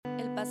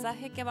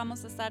pasaje que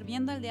vamos a estar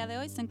viendo el día de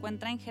hoy se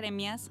encuentra en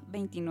Jeremías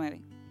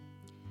 29.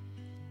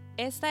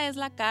 Esta es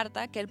la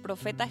carta que el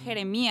profeta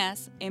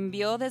Jeremías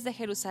envió desde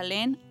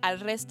Jerusalén al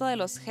resto de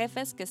los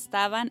jefes que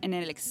estaban en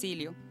el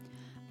exilio,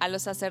 a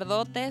los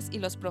sacerdotes y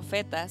los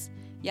profetas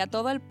y a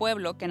todo el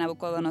pueblo que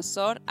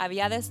Nabucodonosor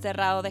había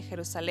desterrado de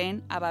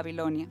Jerusalén a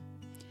Babilonia.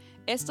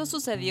 Esto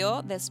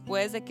sucedió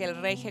después de que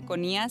el rey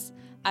Jeconías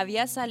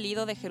había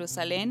salido de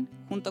Jerusalén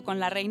junto con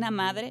la reina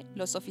madre,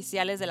 los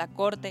oficiales de la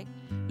corte,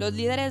 los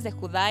líderes de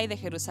Judá y de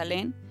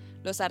Jerusalén,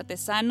 los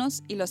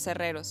artesanos y los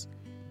herreros.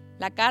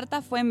 La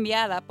carta fue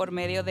enviada por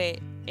medio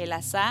de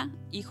Elasá,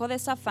 hijo de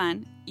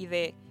Safán, y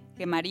de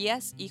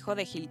Gemarías, hijo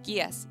de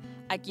Hilquías,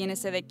 a quienes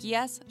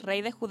Sedequías,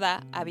 rey de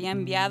Judá, había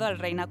enviado al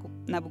rey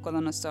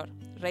Nabucodonosor,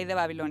 rey de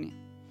Babilonia.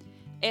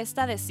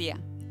 Esta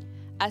decía: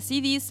 Así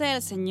dice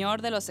el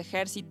Señor de los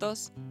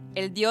ejércitos,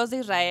 el Dios de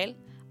Israel,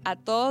 a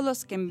todos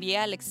los que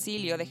envía al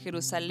exilio de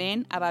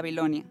Jerusalén a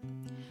Babilonia.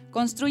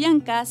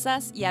 Construyan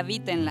casas y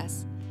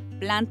habítenlas,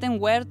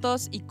 planten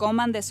huertos y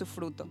coman de su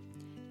fruto.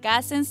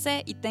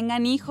 Cásense y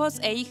tengan hijos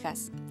e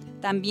hijas.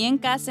 También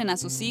casen a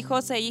sus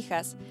hijos e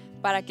hijas,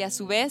 para que a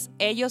su vez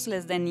ellos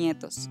les den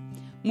nietos.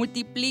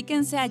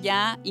 Multiplíquense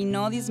allá y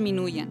no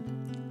disminuyan.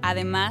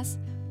 Además,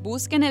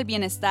 busquen el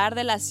bienestar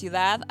de la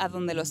ciudad a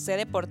donde los he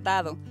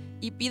deportado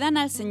y pidan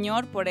al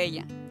Señor por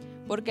ella,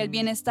 porque el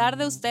bienestar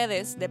de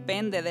ustedes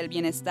depende del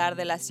bienestar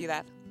de la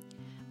ciudad.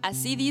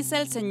 Así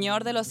dice el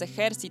Señor de los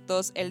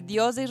ejércitos, el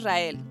Dios de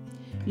Israel: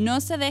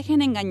 No se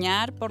dejen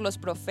engañar por los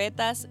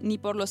profetas ni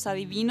por los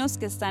adivinos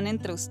que están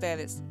entre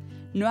ustedes.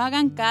 No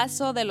hagan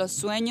caso de los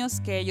sueños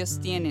que ellos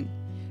tienen.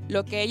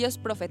 Lo que ellos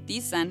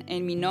profetizan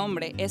en mi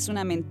nombre es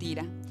una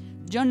mentira.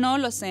 Yo no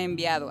los he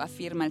enviado,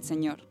 afirma el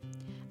Señor.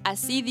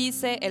 Así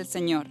dice el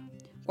Señor: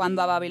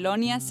 Cuando a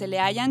Babilonia se le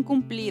hayan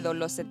cumplido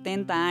los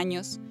 70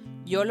 años,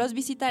 yo los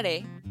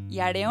visitaré y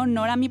haré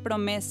honor a mi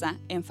promesa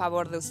en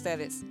favor de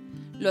ustedes.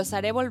 Los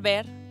haré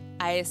volver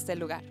a este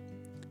lugar.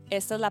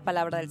 Esta es la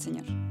palabra del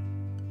Señor.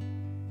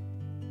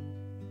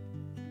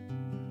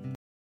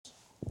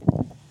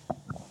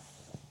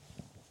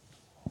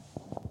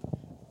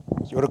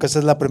 Yo creo que esta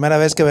es la primera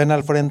vez que ven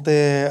al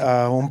frente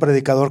a un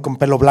predicador con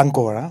pelo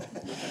blanco, ¿verdad?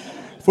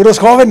 Puros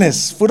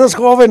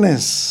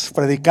jóvenes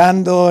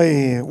predicando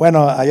y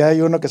bueno, allá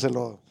hay uno que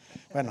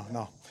bueno,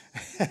 no.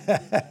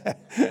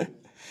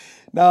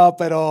 No,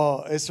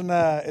 pero es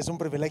un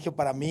privilegio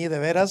para mí, de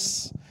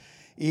veras,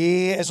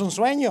 y es un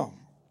sueño,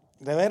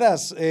 de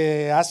veras.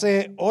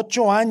 Hace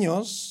 8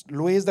 años,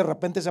 Luis de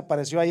repente se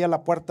apareció ahí a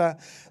la puerta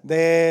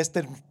de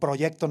este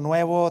proyecto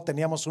nuevo,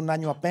 teníamos 1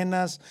 año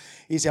apenas,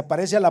 y se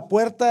aparece a la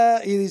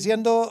puerta y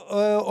diciendo: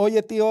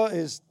 oye tío,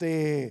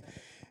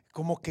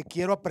 como que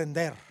quiero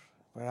aprender,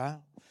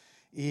 ¿verdad?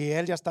 Y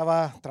él ya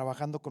estaba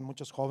trabajando con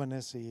muchos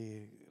jóvenes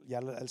y ya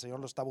el Señor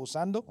lo estaba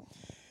usando,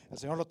 el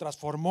Señor lo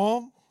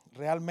transformó.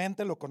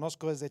 Realmente lo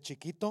conozco desde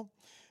chiquito,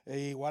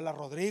 igual a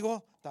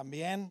Rodrigo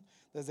también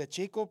desde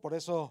chico, por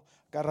eso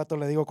cada rato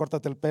le digo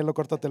córtate el pelo,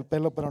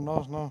 pero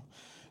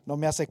no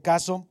me hace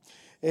caso.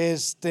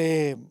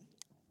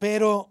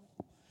 Pero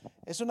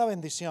es una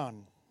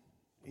bendición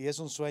y es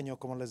un sueño,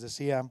 como les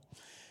decía,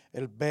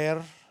 el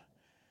ver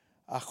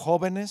a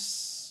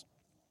jóvenes.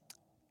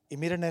 Y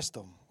miren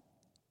esto,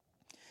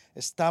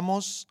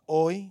 estamos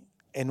hoy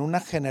en una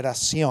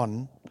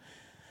generación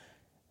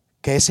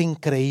que es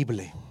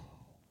increíble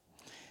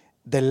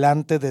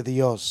delante de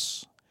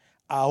Dios.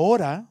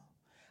 Ahora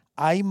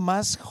hay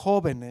más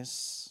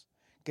jóvenes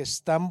que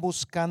están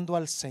buscando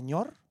al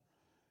Señor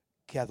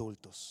que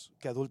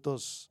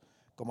adultos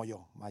como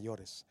yo,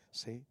 mayores,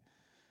 ¿sí?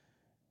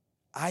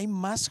 Hay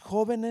más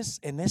jóvenes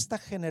en esta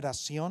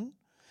generación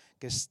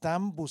que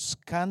están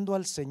buscando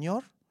al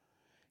Señor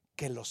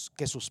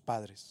que sus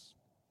padres.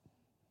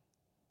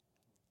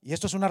 Y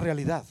esto es una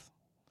realidad.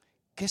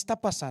 ¿Qué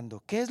está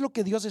pasando? ¿Qué es lo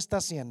que Dios está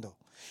haciendo?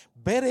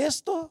 Ver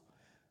esto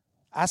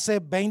hace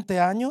 20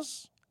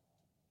 años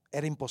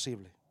era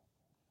imposible.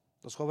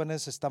 Los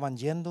jóvenes estaban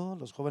yendo,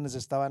 los jóvenes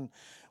estaban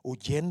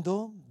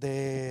huyendo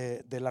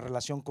de la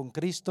relación con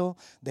Cristo,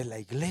 de la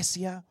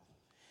iglesia,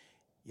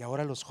 y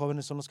ahora los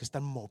jóvenes son los que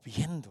están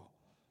moviendo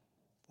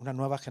una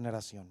nueva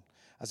generación.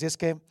 Así es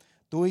que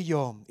tú y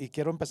yo, y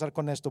quiero empezar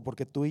con esto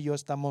porque tú y yo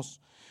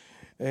estamos,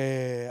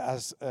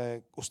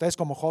 ustedes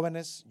como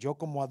jóvenes, yo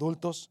como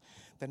adultos,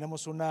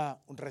 tenemos una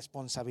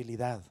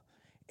responsabilidad,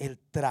 el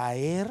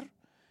traer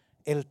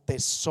el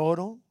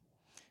tesoro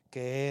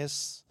que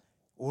es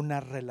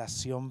una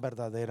relación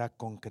verdadera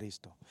con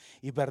Cristo.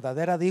 Y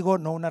verdadera digo,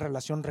 no una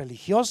relación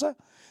religiosa,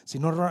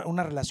 sino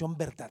una relación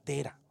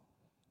verdadera.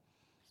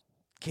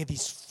 Que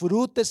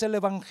disfrutes el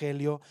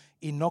evangelio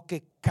y no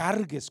que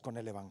cargues con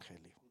el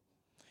evangelio.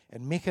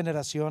 En mi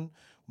generación,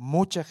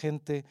 mucha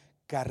gente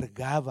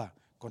cargaba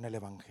con el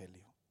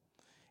evangelio.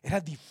 Era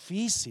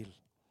difícil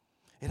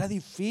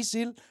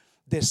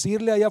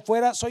decirle allá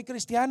afuera: soy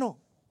cristiano.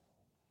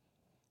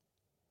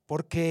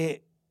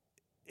 Porque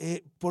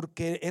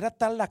era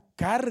tal la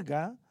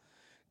carga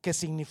que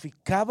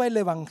significaba el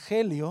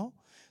evangelio,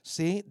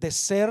 ¿sí?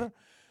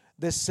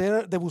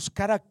 de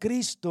buscar a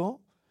Cristo,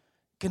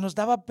 que nos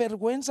daba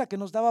vergüenza, que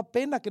nos daba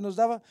pena, que nos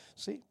daba,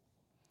 sí.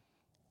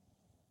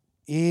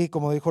 Y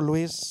como dijo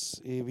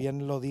Luis, y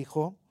bien lo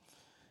dijo,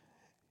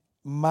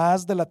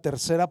 más de la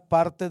tercera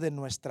parte de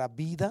nuestra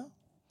vida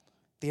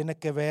tiene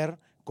que ver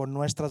con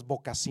nuestras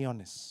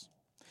vocaciones.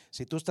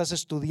 Si tú estás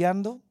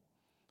estudiando,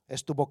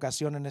 es tu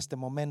vocación en este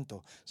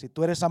momento. Si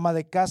tú eres ama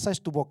de casa,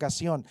 es tu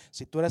vocación.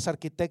 Si tú eres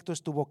arquitecto,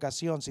 es tu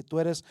vocación. Si tú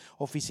eres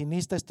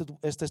oficinista,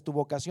 esta es tu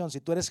vocación.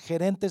 Si tú eres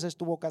gerente, esa es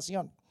tu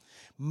vocación.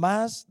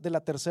 Más de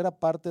la tercera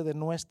parte de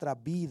nuestra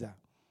vida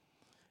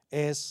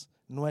es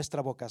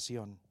nuestra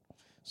vocación,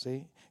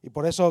 ¿sí? Y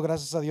por eso,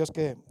 gracias a Dios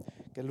que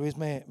Luis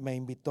me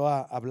invitó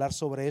a hablar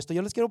sobre esto.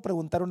 Yo les quiero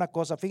preguntar una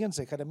cosa.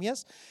 Fíjense,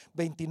 Jeremías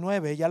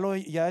 29,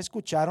 ya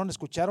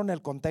escucharon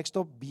el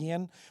contexto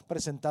bien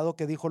presentado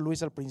que dijo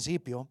Luis al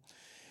principio.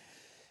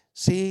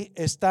 Sí,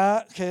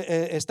 está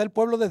el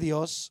pueblo de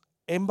Dios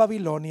en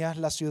Babilonia,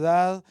 la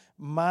ciudad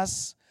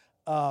más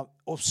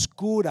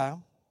oscura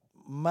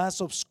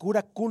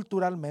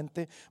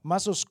culturalmente,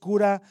 más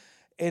oscura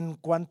en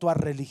cuanto a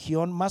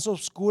religión, más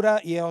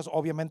oscura, y es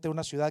obviamente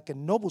una ciudad que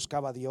no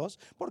buscaba a Dios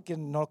porque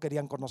no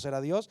querían conocer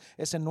a Dios,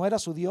 ese no era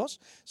su Dios,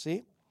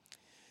 ¿sí?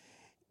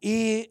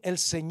 Y el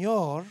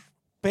Señor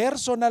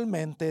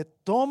personalmente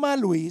toma a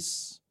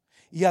Luis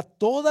y a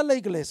toda la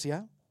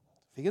iglesia,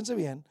 fíjense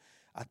bien,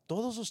 a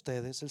todos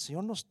ustedes, el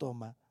Señor nos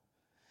toma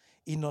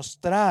y nos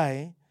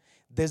trae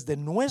desde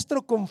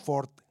nuestro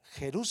confort,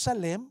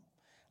 Jerusalén,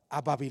 a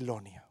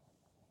Babilonia.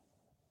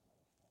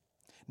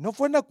 No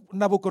fue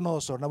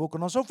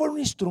Nabucodonosor fue un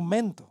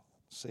instrumento,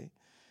 ¿sí?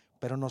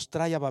 Pero nos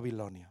trae a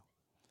Babilonia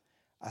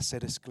a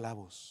ser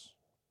esclavos.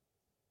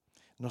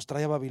 Nos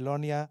trae a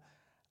Babilonia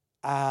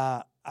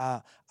a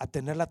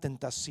tener la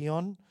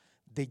tentación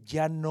de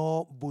ya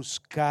no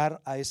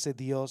buscar a ese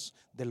Dios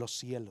de los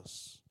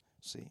cielos,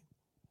 ¿sí?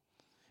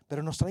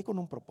 Pero nos trae con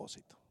un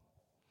propósito.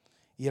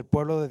 Y el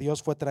pueblo de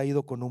Dios fue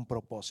traído con un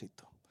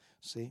propósito,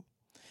 ¿sí?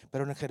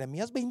 Pero en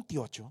Jeremías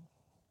 28,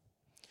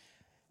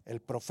 el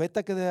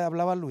profeta que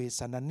hablaba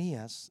Luis,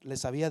 Ananías,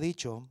 les había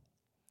dicho: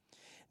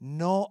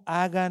 no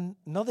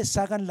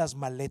deshagan las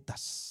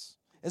maletas.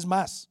 Es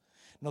más,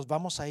 nos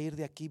vamos a ir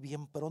de aquí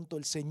bien pronto.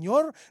 El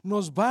Señor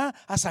nos va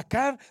a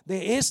sacar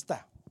de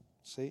esta,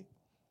 ¿sí?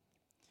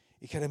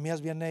 Y Jeremías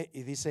viene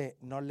y dice: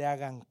 no le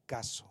hagan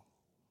caso,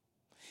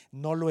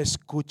 no lo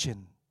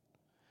escuchen.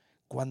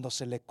 Cuando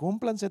se le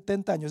cumplan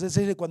 70 años, es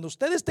decir, cuando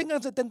ustedes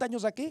tengan 70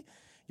 años aquí,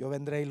 yo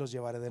vendré y los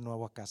llevaré de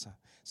nuevo a casa.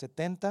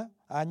 70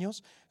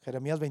 años,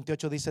 Jeremías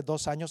 28 dice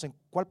 2 años. ¿En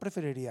cuál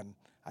preferirían?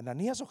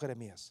 ¿Ananías o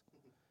Jeremías?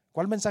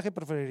 ¿Cuál mensaje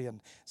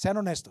preferirían? Sean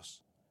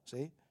honestos,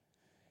 ¿sí?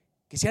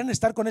 Quisieran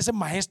estar con ese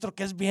maestro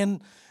que es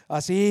bien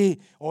así,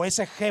 o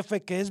ese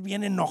jefe que es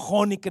bien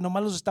enojón y que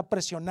nomás los está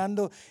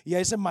presionando, y a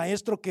ese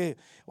maestro que,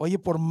 oye,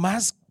 por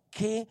más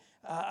que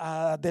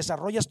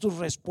desarrollas tus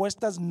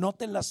respuestas, no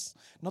te las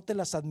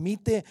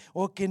admite,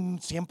 o que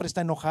siempre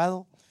está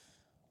enojado.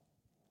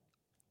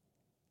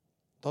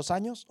 ¿2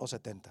 años o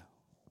 70?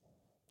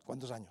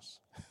 ¿Cuántos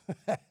años?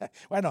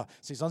 Bueno,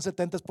 si son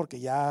 70 es porque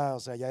ya, o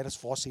sea, ya eres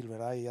fósil,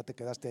 ¿verdad? Y ya te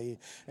quedaste ahí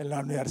en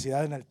la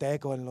universidad, en el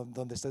TEC o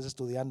donde estés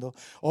estudiando.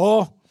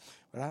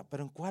 ¿Verdad?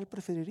 Pero ¿en cuál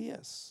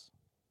preferirías?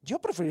 Yo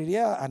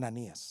preferiría a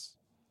Ananías,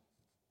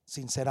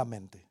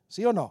 sinceramente.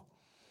 ¿Sí o no?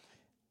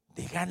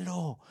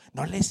 Díganlo,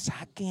 no le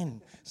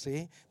saquen,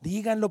 ¿sí?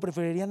 Díganlo,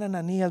 preferirían a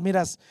Ananías.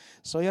 Mira,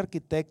 soy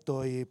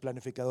arquitecto y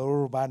planificador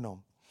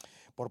urbano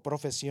por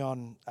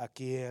profesión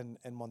aquí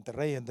en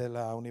Monterrey, de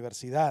la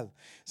universidad,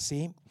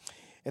 ¿sí?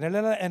 En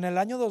el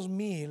año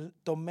 2000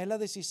 tomé la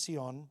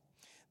decisión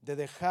de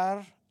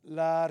dejar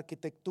la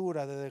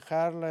arquitectura, de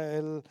dejar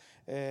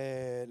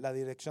la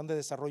dirección de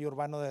desarrollo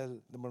urbano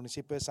del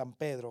municipio de San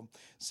Pedro,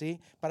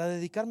 ¿sí? Para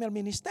dedicarme al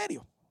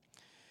ministerio.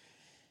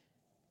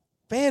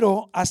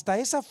 Pero hasta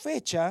esa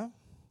fecha,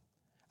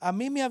 a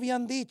mí me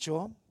habían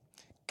dicho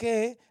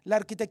que la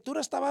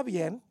arquitectura estaba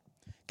bien,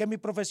 que mi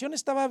profesión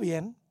estaba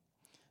bien,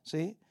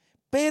 ¿sí?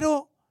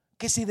 Pero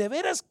que si de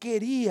veras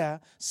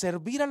quería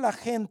servir a la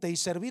gente y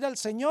servir al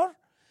Señor,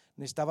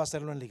 necesitaba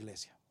hacerlo en la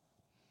iglesia.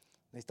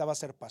 Necesitaba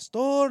ser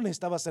pastor,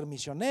 necesitaba ser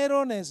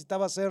misionero,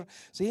 necesitaba ser,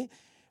 ¿sí?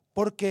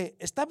 Porque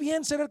está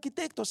bien ser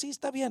arquitecto, sí,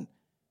 está bien,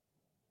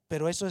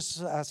 pero eso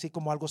es así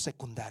como algo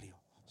secundario,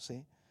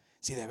 ¿sí?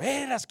 Si de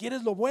veras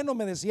quieres lo bueno,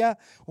 me decía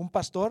un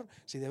pastor,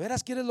 si de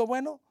veras quieres lo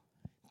bueno,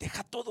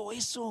 deja todo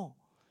eso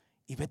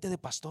y vete de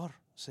pastor,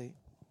 ¿sí?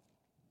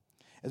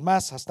 Es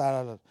más,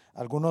 hasta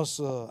algunos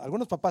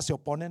papás se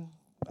oponen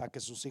a que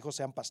sus hijos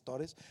sean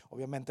pastores,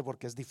 obviamente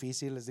porque es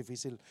difícil,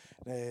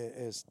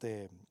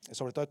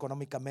 sobre todo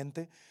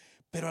económicamente.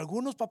 Pero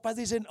algunos papás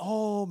dicen: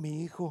 oh,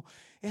 mi hijo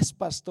es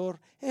pastor,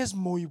 es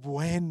muy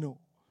bueno.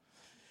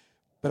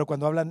 Pero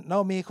cuando hablan: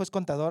 no, mi hijo es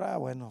contador,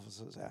 bueno, pues,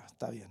 o sea,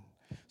 está bien,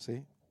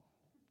 ¿sí?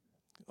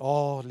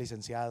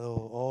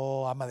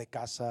 Licenciado, ama de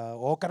casa,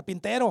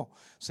 carpintero,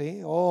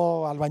 ¿sí?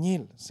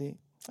 Albañil, ¿sí?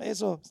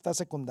 Eso está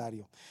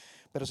secundario.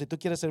 Pero si tú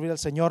quieres servir al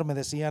Señor, me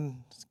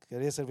decían,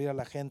 querías servir a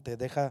la gente,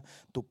 deja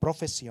tu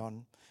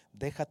profesión,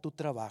 deja tu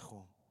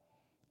trabajo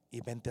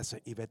y vete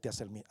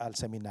al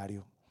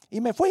seminario.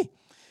 Y me fui.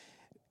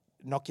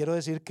 no quiero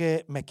decir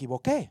que me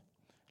equivoqué.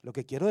 Lo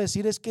que quiero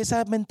decir es que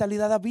esa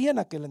mentalidad había en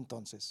aquel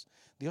entonces.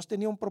 Dios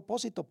tenía un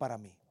propósito para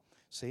mí,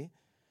 ¿sí?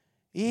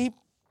 Y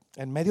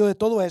en medio de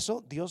todo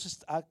eso,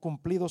 Dios ha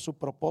cumplido su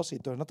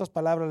propósito. En otras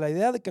palabras, la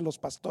idea de que los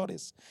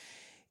pastores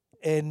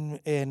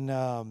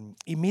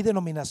y mi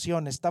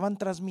denominación estaban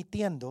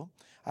transmitiendo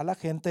a la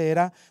gente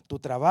era: tu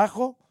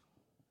trabajo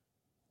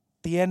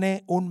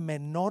tiene un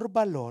menor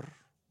valor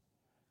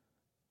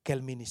que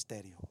el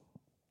ministerio,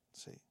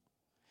 ¿sí?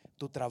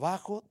 Tu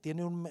trabajo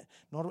tiene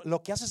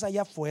lo que haces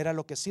allá afuera,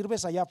 lo que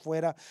sirves allá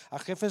afuera, a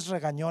jefes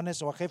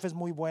regañones o a jefes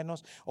muy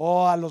buenos,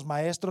 o a los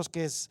maestros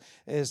que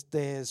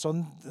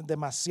son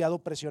demasiado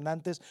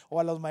presionantes,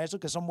 o a los maestros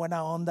que son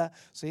buena onda,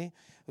 ¿sí?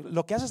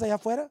 Lo que haces allá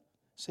afuera,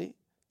 ¿sí?,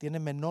 tiene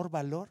menor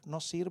valor, no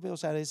sirve, o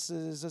sea, es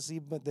así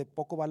de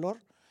poco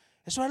valor.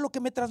 Eso era lo que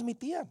me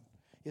transmitían,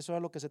 y eso era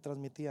lo que se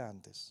transmitía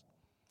antes.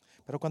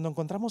 Pero cuando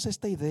encontramos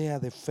esta idea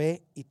de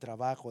fe y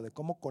trabajo, de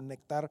cómo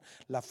conectar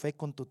la fe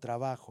con tu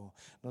trabajo,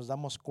 nos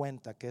damos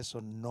cuenta que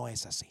eso no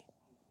es así.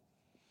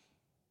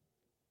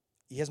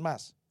 Y es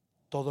más,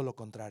 todo lo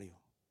contrario.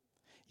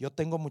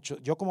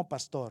 Yo como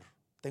pastor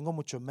tengo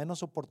mucho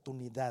menos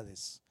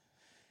oportunidades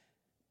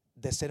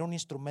de ser un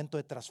instrumento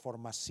de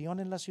transformación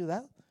en la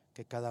ciudad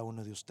que cada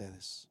uno de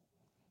ustedes.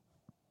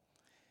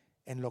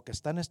 En lo que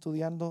están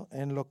estudiando,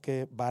 en lo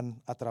que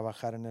van a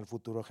trabajar en el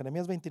futuro.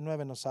 Jeremías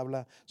 29 nos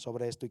habla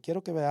sobre esto y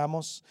quiero que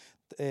veamos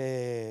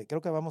 3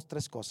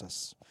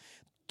 cosas.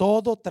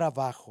 Todo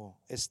trabajo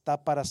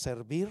está para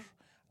servir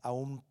a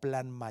un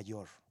plan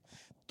mayor.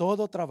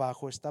 Todo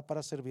trabajo está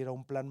para servir a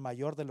un plan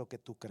mayor de lo que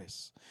tú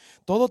crees.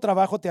 Todo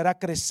trabajo te hará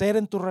crecer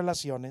en tus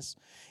relaciones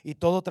y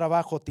todo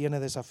trabajo tiene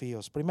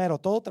desafíos. Primero,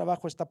 todo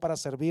trabajo está para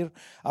servir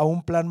a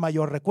un plan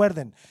mayor.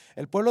 Recuerden,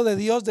 el pueblo de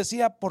Dios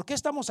decía: ¿por qué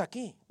estamos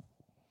aquí?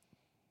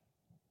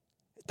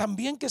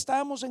 También que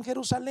estábamos en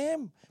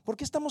Jerusalén, ¿por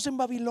qué estamos en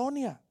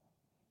Babilonia?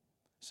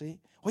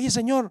 ¿Sí? Oye,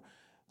 Señor,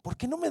 ¿por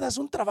qué no me das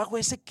un trabajo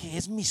ese que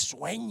es mi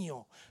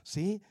sueño?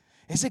 ¿Sí?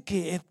 Ese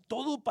que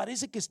todo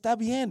parece que está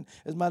bien.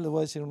 Es más, les voy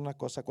a decir una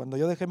cosa: cuando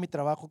yo dejé mi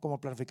trabajo como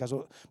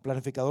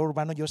planificador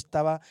urbano, yo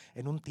estaba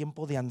en un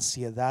tiempo de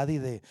ansiedad y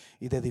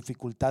de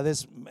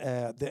dificultades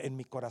en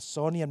mi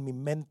corazón y en mi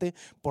mente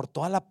por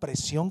toda la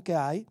presión que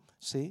hay,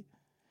 ¿sí?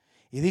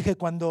 Y dije,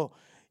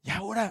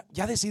 ahora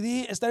ya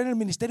decidí estar en el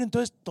ministerio,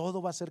 entonces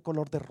todo va a ser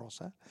color de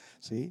rosa,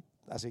 ¿sí?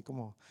 Así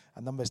como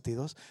andan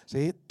vestidos,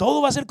 ¿sí?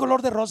 Todo va a ser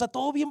color de rosa,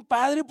 todo bien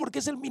padre, porque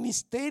es el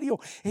ministerio,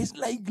 es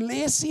la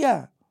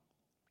iglesia.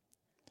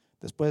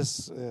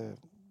 Después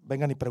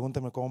vengan y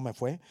pregúntenme cómo me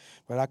fue,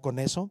 ¿verdad? Con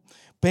eso,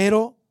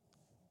 pero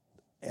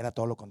era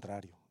todo lo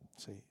contrario,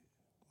 ¿sí?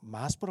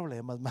 Más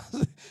problemas, más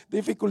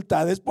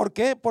dificultades. ¿Por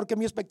qué? Porque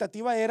mi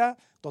expectativa era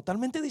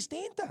totalmente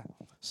distinta,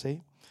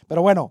 ¿sí?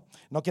 Pero bueno,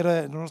 no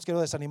los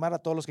quiero desanimar a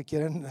todos los que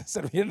quieren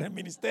servir en el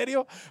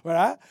ministerio,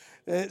 ¿verdad?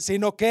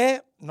 Sino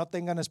que no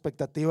tengan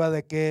expectativa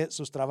de que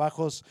sus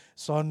trabajos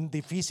son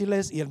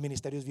difíciles y el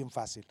ministerio es bien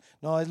fácil.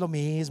 No, es lo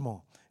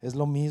mismo. Es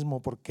lo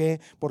mismo. ¿Por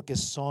qué? Porque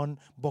son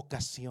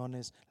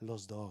vocaciones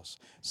los dos,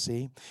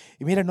 ¿sí?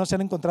 Y miren, ¿no se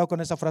han encontrado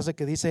con esa frase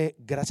que dice: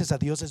 gracias a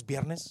Dios es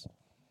viernes?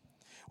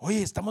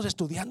 Oye, estamos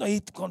estudiando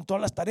ahí con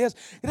todas las tareas.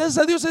 Gracias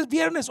a Dios es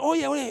viernes.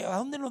 Oye, ¿a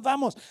dónde nos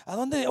vamos? ¿A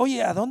dónde?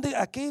 Oye,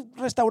 ¿a qué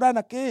restaurante?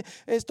 ¿A qué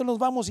nos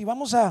vamos? Y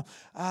vamos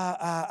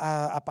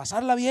a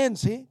pasarla bien,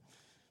 ¿sí?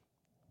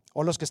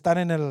 O los que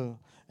están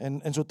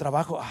en su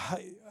trabajo.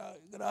 Ay,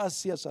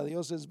 gracias a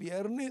Dios es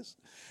viernes.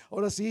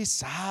 Ahora sí,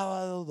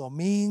 sábado,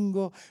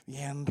 domingo,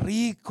 bien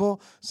rico,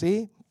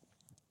 ¿sí?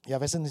 Y a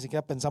veces ni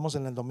siquiera pensamos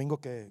en el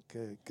domingo que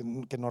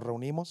nos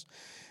reunimos.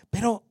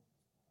 Pero,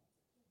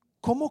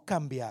 ¿cómo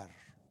cambiar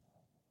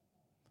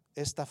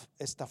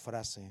esta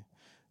frase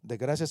de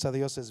gracias a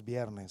Dios es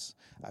viernes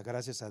a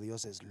gracias a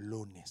Dios es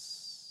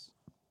lunes?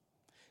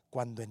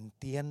 Cuando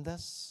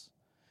entiendas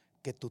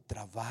que tu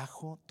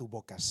trabajo, tu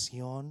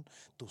vocación,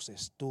 tus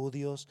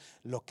estudios,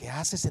 lo que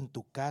haces en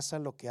tu casa,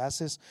 lo que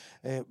haces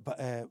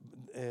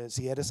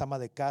si eres ama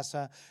de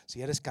casa,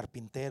 si eres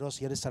carpintero,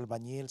 si eres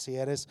albañil, si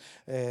eres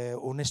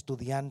un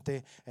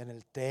estudiante en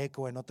el TEC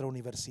o en otra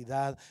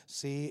universidad,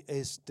 ¿sí?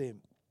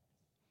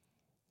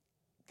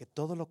 Que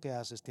todo lo que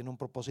haces tiene un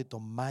propósito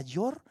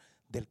mayor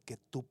del que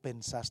tú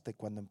pensaste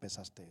cuando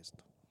empezaste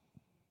esto.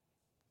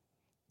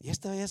 Y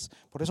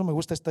por eso me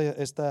gusta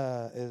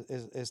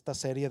esta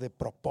serie de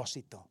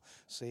propósito,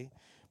 ¿sí?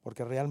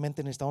 Porque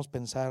realmente necesitamos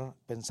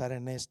pensar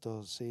en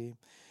esto, ¿sí?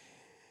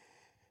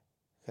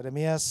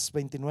 Jeremías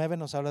 29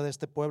 nos habla de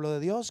este pueblo de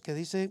Dios que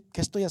dice: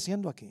 ¿qué estoy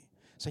haciendo aquí?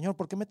 Señor,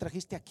 ¿por qué me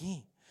trajiste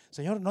aquí?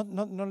 Señor,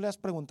 no le has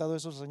preguntado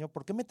eso, Señor,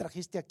 ¿por qué me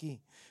trajiste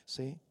aquí?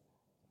 ¿Sí?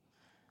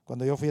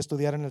 Cuando yo fui a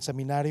estudiar en el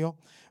seminario,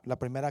 la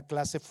primera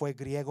clase fue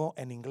griego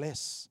en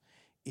inglés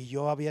y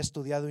yo había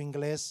estudiado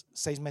inglés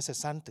 6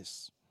 meses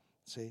antes,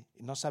 ¿sí?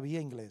 Y no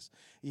sabía inglés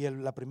y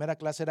la primera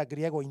clase era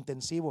griego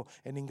intensivo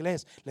en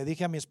inglés. Le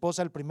dije a mi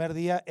esposa el primer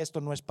día: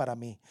 esto no es para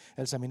mí,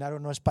 el seminario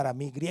no es para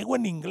mí. Griego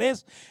en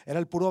inglés era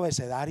el puro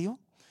abecedario,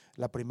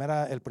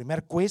 el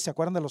primer quiz. ¿Se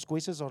acuerdan de los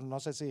quizzes? O no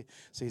sé si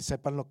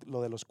sepan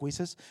lo de los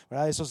quizzes,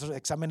 ¿verdad? Esos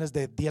exámenes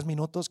de 10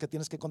 minutos que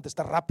tienes que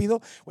contestar rápido.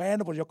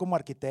 Bueno, pues yo como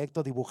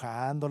arquitecto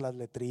dibujando las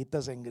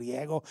letritas en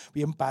griego,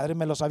 bien padre,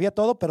 me lo sabía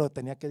todo, pero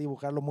tenía que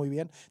dibujarlo muy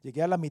bien.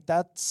 Llegué a la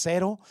mitad,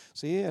 0,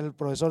 ¿sí? El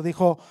profesor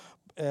dijo,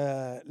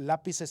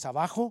 lápices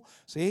abajo,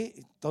 ¿sí?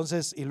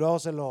 Entonces, y luego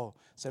se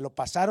lo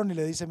pasaron y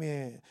le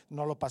dice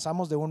nos lo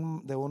pasamos de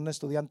un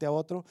estudiante a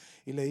otro,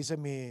 y le dice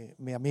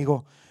mi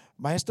amigo,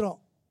 maestro,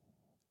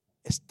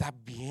 está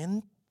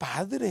bien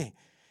padre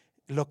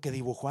lo que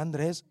dibujó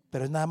Andrés,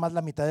 pero es nada más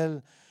la mitad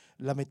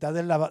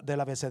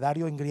del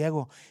abecedario en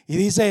griego. Y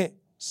dice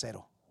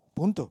 0,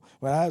 punto,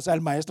 ¿verdad? O sea,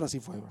 el maestro así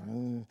fue, ¿verdad?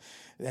 En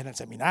el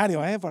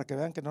seminario, para que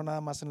vean que no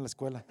nada más en la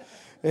escuela.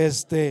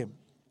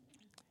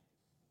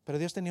 Pero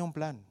Dios tenía un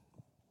plan.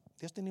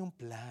 Dios tenía un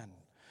plan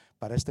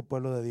para este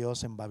pueblo de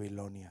Dios en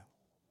Babilonia.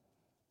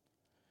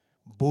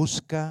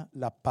 Busca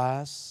la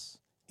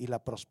paz y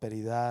la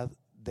prosperidad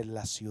de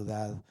la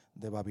ciudad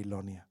de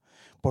Babilonia,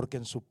 porque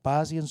en su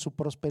paz y en su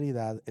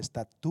prosperidad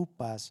está tu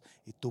paz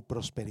y tu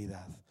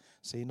prosperidad.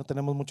 ¿Sí? No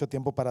tenemos mucho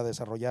tiempo para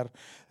desarrollar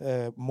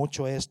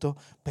mucho esto,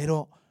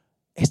 pero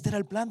este era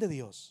el plan de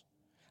Dios.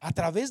 A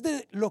través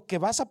de lo que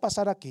vas a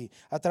pasar aquí,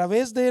 a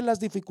través de las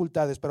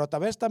dificultades, pero a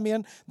través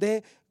también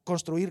de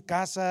construir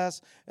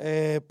casas,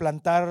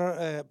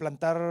 plantar,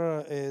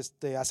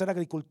 hacer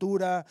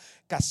agricultura,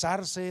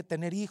 casarse,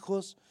 tener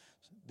hijos.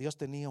 Dios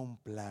tenía un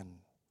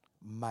plan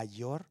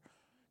mayor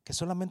que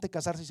solamente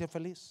casarse y ser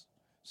feliz,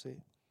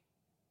 ¿sí?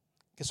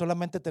 Que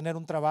solamente tener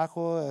un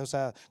trabajo, o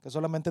sea, que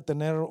solamente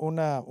tener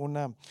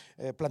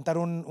plantar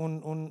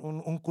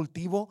un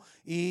cultivo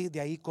y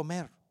de ahí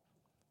comer.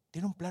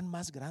 Tiene un plan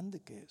más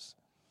grande que es.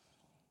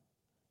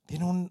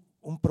 Tiene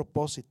un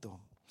propósito.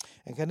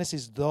 En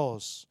Génesis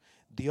 2,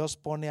 Dios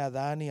pone a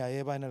Adán y a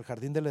Eva en el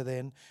jardín del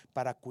Edén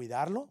para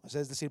cuidarlo,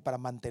 es decir, para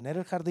mantener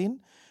el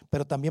jardín,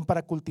 pero también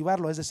para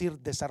cultivarlo, es decir,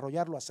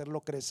 desarrollarlo,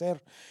 hacerlo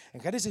crecer. En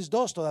Génesis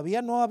 2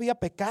 todavía no había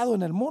pecado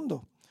en el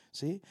mundo,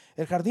 ¿sí?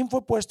 El jardín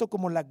fue puesto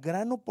como la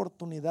gran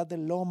oportunidad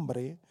del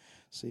hombre,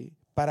 ¿sí?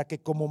 Para que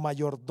como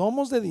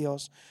mayordomos de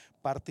Dios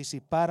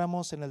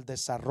participáramos en el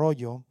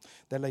desarrollo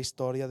de la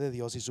historia de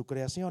Dios y su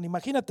creación.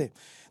 Imagínate,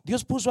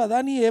 Dios puso a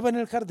Adán y Eva en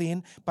el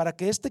jardín para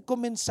que éste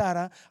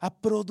comenzara a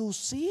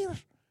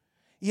producir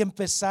y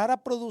empezar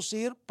a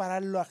producir para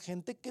la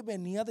gente que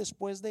venía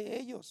después de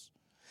ellos,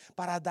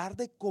 para dar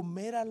de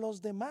comer a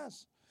los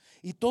demás.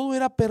 Y todo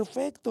era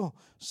perfecto,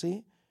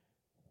 ¿sí?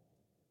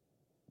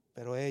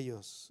 Pero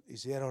ellos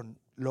hicieron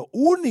lo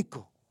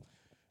único,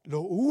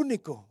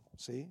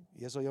 ¿sí?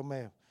 Y eso yo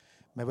me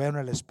veo en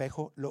el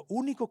espejo, lo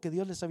único que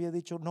Dios les había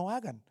dicho no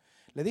hagan.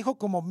 Le dijo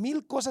como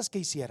 1000 cosas que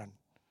hicieran,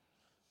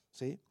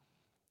 ¿sí?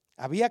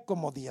 Había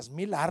como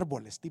 10,000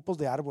 árboles, tipos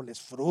de árboles,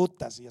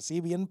 frutas y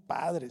así bien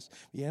padres,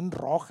 bien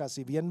rojas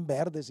y bien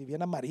verdes y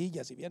bien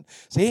amarillas y bien,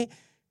 ¿sí?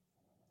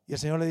 Y el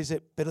Señor le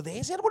dice, pero de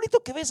ese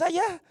arbolito que ves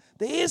allá,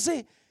 de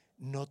ese,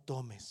 no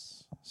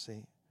tomes,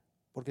 ¿sí?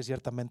 Porque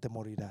ciertamente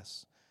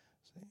morirás,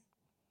 ¿sí?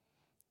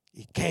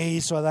 ¿Y qué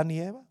hizo Adán y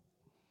Eva?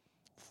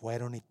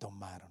 Fueron y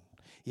tomaron.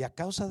 Y a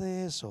causa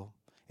de eso,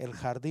 el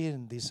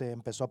jardín, dice,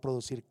 empezó a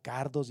producir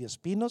cardos y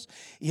espinos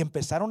y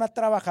empezaron a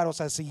trabajar, o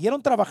sea,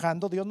 siguieron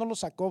trabajando. Dios no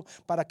los sacó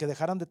para que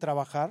dejaran de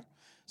trabajar,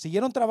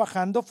 siguieron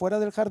trabajando fuera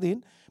del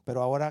jardín,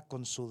 pero ahora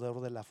con sudor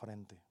de la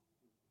frente,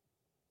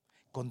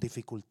 con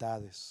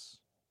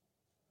dificultades.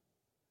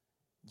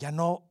 Ya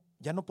no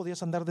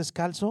podías andar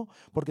descalzo,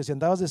 porque si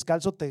andabas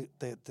descalzo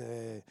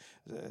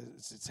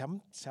se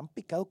han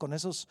picado con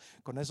esos,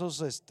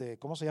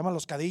 ¿cómo se llaman?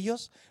 Los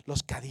cadillos.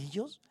 Los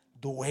cadillos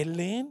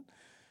duelen,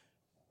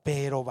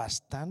 pero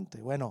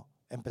bastante. Bueno,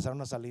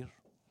 empezaron a salir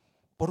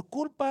por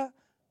culpa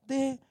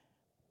de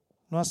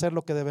no hacer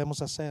lo que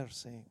debemos hacer,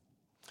 sí.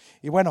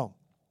 Y bueno,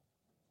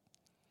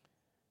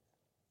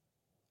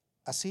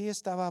 así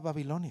estaba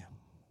Babilonia.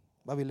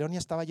 Babilonia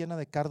estaba llena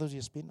de cardos y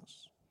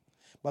espinos.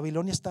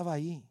 Babilonia estaba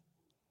ahí.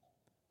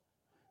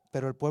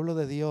 Pero el pueblo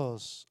de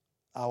Dios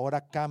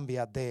ahora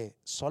cambia de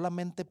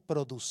solamente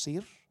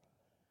producir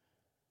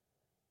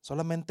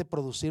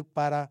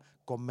para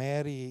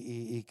comer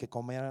y que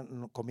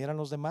comieran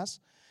los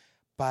demás,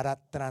 para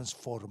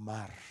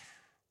transformar,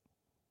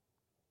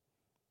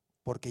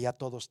 porque ya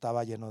todo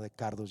estaba lleno de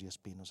cardos y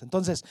espinos.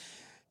 Entonces,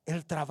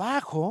 el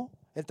trabajo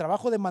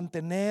de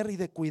mantener y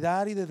de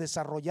cuidar y de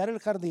desarrollar el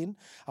jardín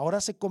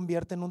ahora se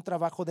convierte en un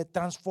trabajo de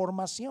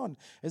transformación.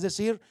 Es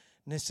decir,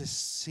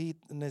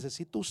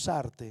 necesito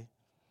usarte,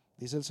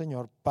 dice el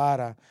Señor,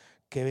 para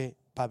que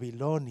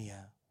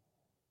Babilonia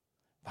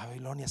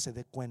se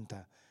dé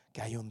cuenta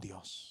que hay un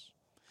Dios.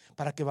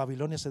 Para que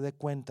Babilonia se dé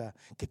cuenta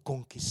que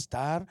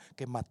conquistar,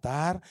 que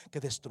matar, que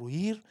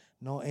destruir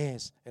no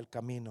es el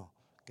camino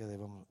que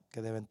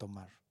deben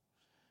tomar.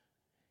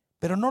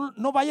 Pero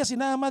no vayas y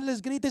nada más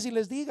les grites y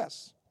les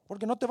digas,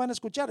 porque no te van a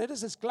escuchar,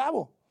 eres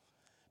esclavo.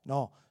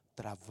 No,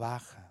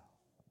 trabaja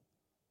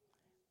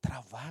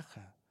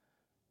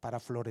para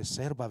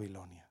florecer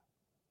Babilonia.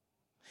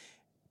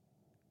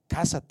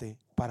 Cásate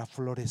para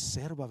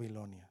florecer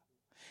Babilonia.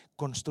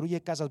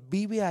 construye casas,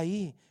 vive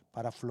ahí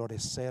para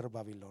florecer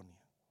Babilonia.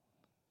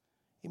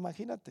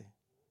 Imagínate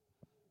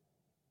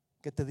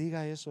que te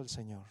diga eso el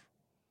Señor,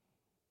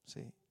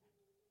 ¿sí?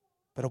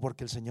 Pero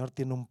porque el Señor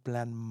tiene un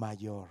plan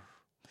mayor.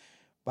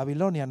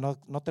 Babilonia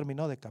no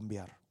terminó de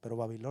cambiar, pero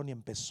Babilonia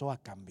empezó a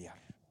cambiar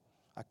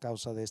a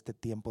causa de este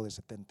tiempo de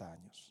 70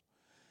 años.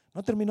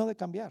 No terminó de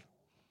cambiar,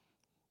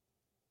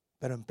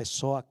 pero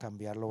empezó a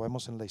cambiar. Lo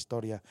vemos en la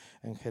historia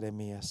en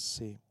Jeremías,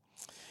 sí.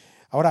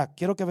 Ahora,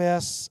 quiero que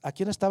veas a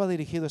quién estaba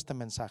dirigido este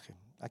mensaje.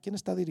 ¿A quién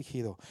está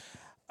dirigido?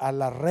 A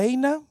la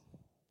reina,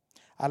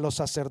 a los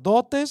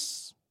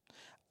sacerdotes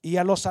y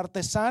a los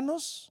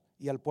artesanos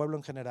y al pueblo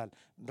en general.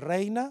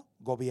 Reina,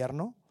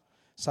 gobierno;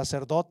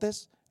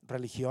 sacerdotes,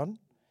 religión;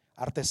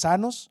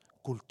 artesanos,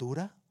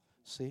 cultura,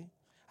 ¿sí?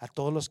 A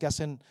todos los que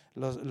hacen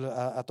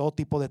a todo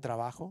tipo de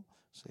trabajo,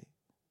 ¿sí?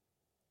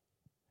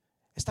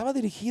 Estaba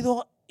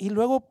dirigido. Y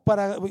luego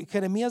para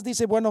Jeremías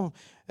dice, bueno,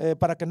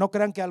 para que no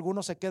crean que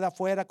alguno se queda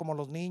afuera, como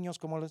los niños,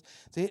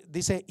 ¿sí?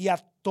 Dice, y a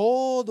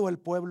todo el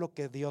pueblo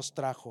que Dios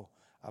trajo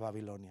a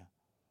Babilonia.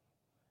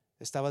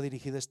 Estaba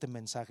dirigido este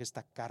mensaje,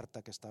 esta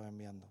carta que estaba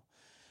enviando.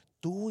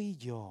 Tú y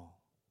yo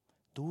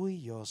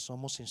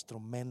somos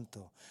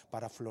instrumento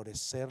para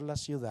florecer la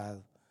ciudad,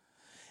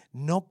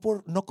 no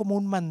como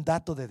un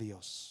mandato de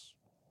Dios,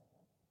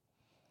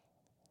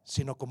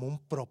 sino como un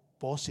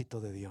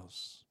propósito de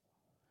Dios,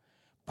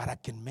 para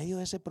que en medio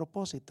de ese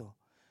propósito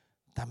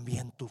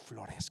también tú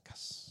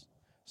florezcas,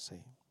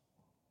 ¿sí?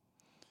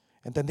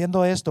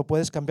 Entendiendo esto,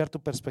 puedes cambiar tu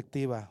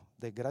perspectiva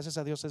de gracias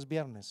a Dios es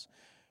viernes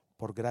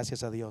por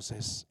gracias a Dios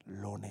es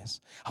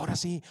lunes. Ahora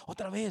sí,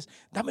 otra vez,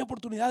 dame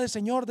oportunidades,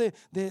 Señor,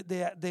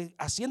 de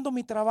haciendo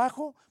mi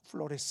trabajo,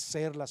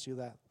 florecer la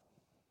ciudad.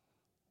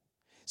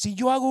 Si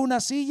yo hago una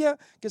silla,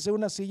 que sea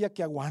una silla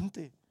que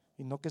aguante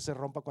y no que se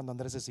rompa cuando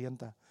Andrés se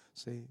sienta,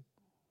 ¿sí?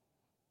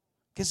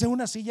 Que sea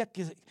una silla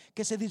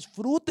que se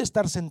disfrute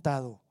estar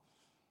sentado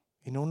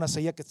y no una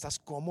silla que estás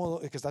cómodo,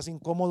 que estás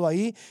incómodo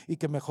ahí y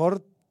que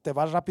mejor te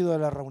vas rápido de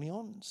la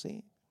reunión,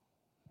 ¿sí?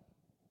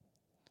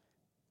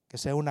 Que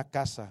sea una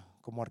casa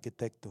como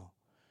arquitecto,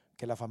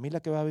 que la familia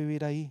que va a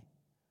vivir ahí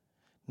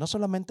no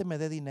solamente me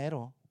dé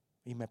dinero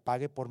y me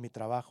pague por mi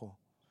trabajo,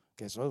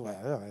 que eso,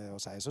 o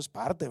sea, eso es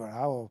parte,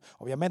 ¿verdad?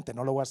 Obviamente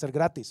no lo voy a hacer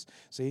gratis,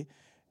 ¿sí?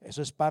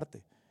 Eso es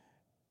parte.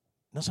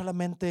 No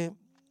solamente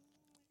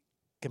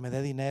que me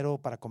dé dinero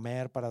para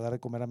comer, para dar de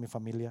comer a mi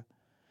familia,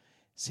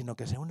 sino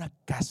que sea una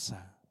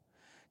casa,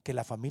 que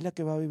la familia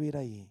que va a vivir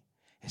ahí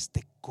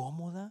esté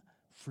cómoda,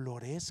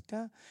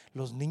 florezca,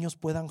 los niños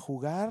puedan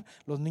jugar,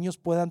 los niños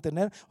puedan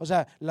tener, o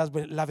sea,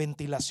 la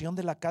ventilación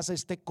de la casa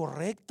esté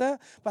correcta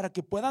para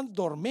que puedan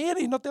dormir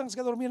y no tengas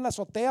que dormir en la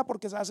azotea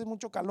porque hace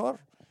mucho calor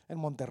en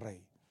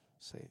Monterrey,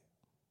 ¿sí?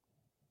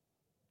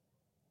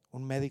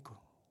 Un médico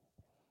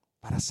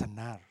para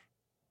sanar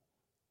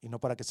y no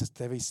para que se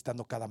esté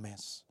visitando cada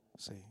mes,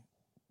 ¿sí?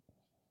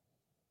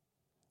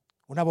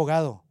 Un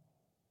abogado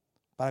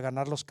para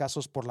ganar los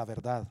casos por la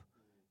verdad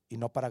y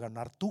no para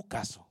ganar tu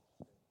caso,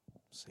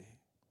 ¿sí?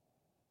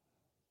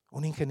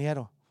 Un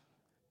ingeniero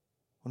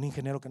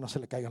que no se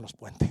le caigan los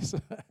puentes.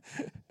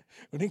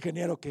 Un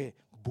ingeniero que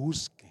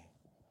busque,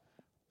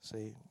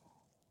 ¿sí?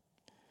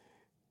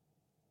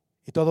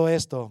 Y todo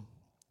esto,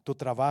 tu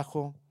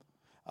trabajo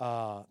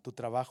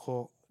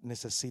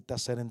necesita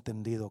ser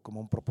entendido como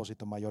un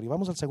propósito mayor. Y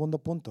vamos al segundo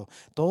punto.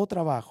 Todo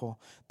trabajo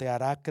te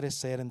hará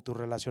crecer en tus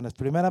relaciones.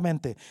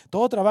 Primeramente,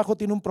 todo trabajo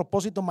tiene un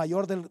propósito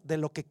mayor de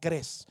lo que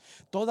crees.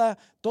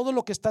 Todo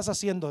lo que estás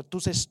haciendo,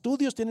 tus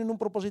estudios tienen un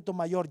propósito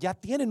mayor, ya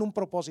tienen un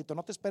propósito.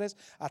 No te esperes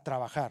a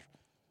trabajar,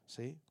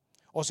 ¿sí?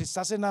 O si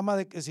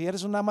si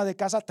eres una ama de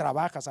casa,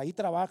 trabajas, ahí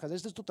trabajas,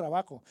 este es tu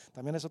trabajo.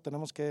 También eso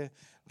tenemos que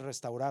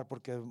restaurar,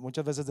 porque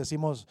muchas veces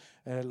decimos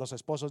los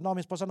esposos, no, mi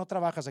esposa no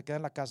trabaja, se queda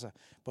en la casa.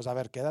 Pues a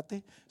ver,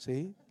 quédate,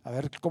 ¿sí? A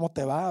ver cómo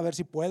te va, a ver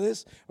si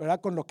puedes,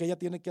 ¿verdad? Con lo que ella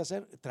tiene que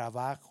hacer,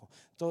 trabajo.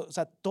 O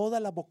sea, toda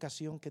la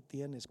vocación que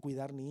tienes,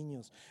 cuidar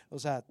niños, o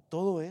sea,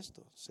 todo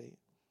esto, ¿sí?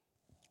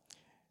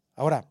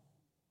 Ahora,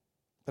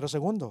 pero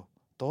segundo,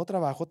 todo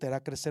trabajo te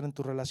hará crecer en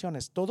tus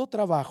relaciones. Todo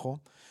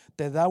trabajo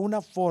te da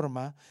una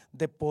forma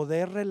de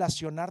poder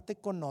relacionarte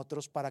con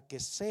otros para que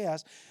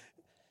seas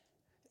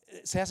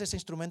ese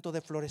instrumento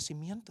de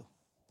florecimiento,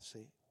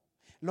 ¿sí?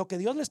 Lo que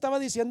Dios le estaba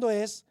diciendo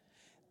es,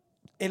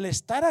 el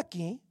estar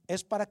aquí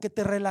es para que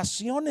te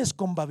relaciones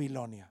con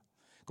Babilonia.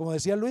 Como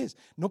decía Luis,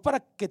 no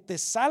para que te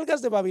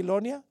salgas de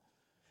Babilonia,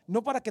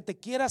 no para que te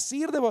quieras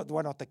ir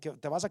bueno,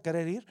 te vas a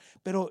querer ir,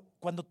 pero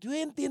cuando tú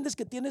entiendes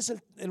que tienes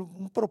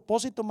un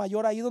propósito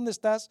mayor ahí donde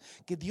estás,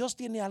 que Dios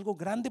tiene algo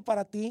grande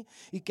para ti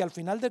y que al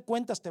final de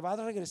cuentas te va a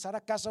regresar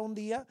a casa un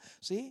día,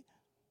 ¿sí?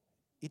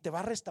 Y te va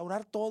a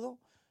restaurar todo,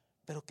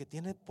 pero que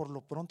por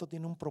lo pronto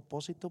tiene un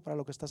propósito para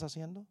lo que estás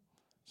haciendo,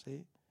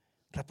 ¿sí?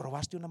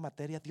 Reprobaste una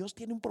materia, Dios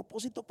tiene un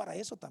propósito para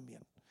eso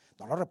también.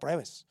 No lo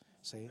repruebes,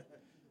 ¿sí?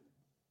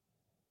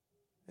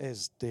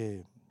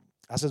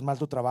 Haces mal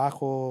tu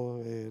trabajo,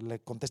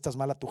 le contestas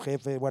mal a tu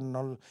jefe, bueno,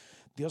 no,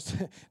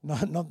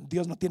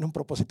 Dios no tiene un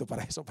propósito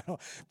para eso,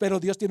 pero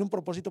Dios tiene un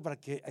propósito para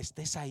que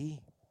estés ahí,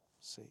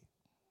 sí.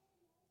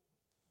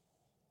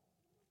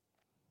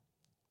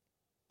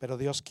 Pero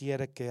Dios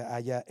quiere que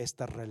haya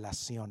estas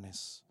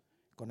relaciones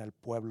con el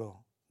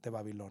pueblo de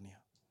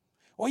Babilonia.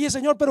 Oye,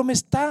 Señor, pero me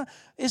está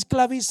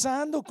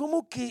esclavizando.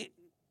 ¿Cómo que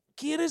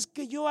quieres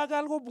que yo haga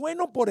algo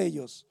bueno por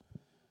ellos?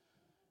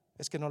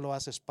 Es que no lo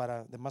haces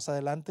para de más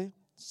adelante,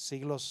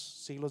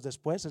 siglos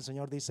después, el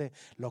Señor dice: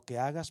 lo que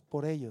hagas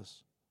por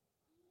ellos,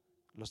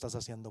 lo estás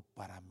haciendo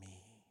para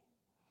mí.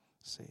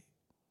 Sí.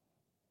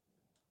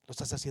 Lo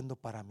estás haciendo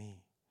para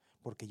mí,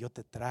 porque yo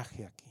te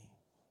traje aquí.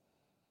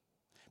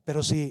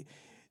 Pero si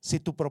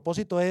tu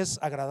propósito es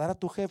agradar a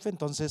tu jefe,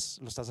 entonces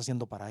lo estás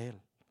haciendo para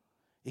él.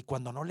 Y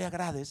cuando no le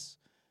agrades,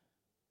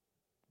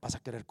 vas a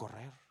querer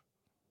correr.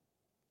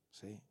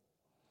 Sí.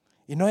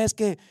 Y no es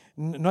que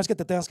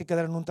te tengas que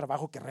quedar en un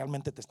trabajo que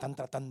realmente te están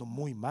tratando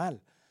muy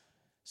mal,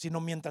 sino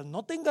mientras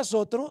no tengas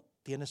otro,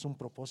 tienes un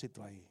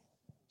propósito ahí.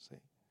 Sí.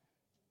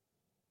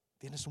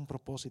 Tienes un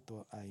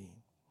propósito ahí.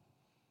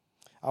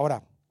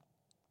 Ahora,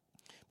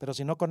 pero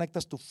si no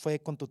conectas tu fe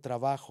con tu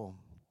trabajo,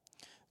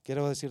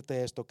 quiero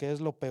decirte esto: ¿qué es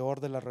lo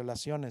peor de las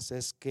relaciones?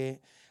 Es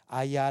que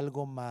hay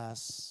algo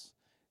más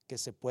que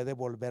se puede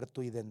volver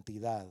tu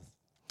identidad.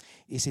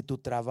 Y si tu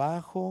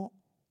trabajo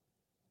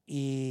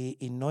y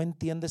no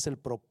entiendes el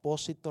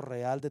propósito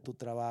real de tu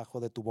trabajo,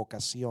 de tu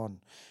vocación,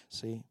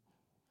 ¿sí?,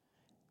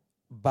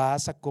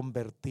 vas a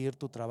convertir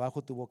tu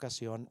trabajo, tu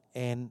vocación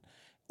en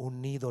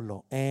un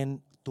ídolo,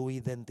 en tu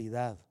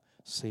identidad,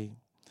 ¿sí?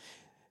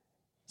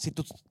 Si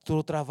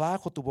tu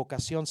trabajo, tu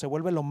vocación se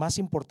vuelve lo más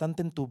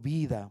importante en tu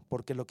vida,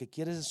 porque lo que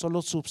quieres es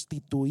solo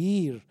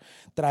substituir,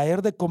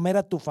 traer de comer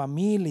a tu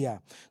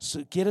familia,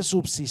 quieres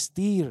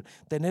subsistir,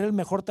 tener el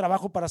mejor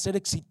trabajo para ser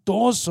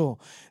exitoso,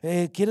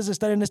 quieres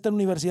estar en esta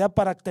universidad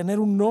para tener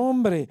un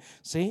nombre,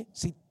 ¿sí?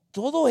 Si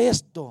todo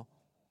esto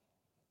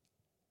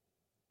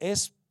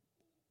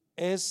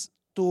es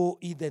tu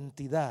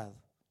identidad,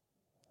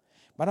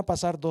 van a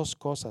pasar dos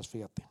cosas,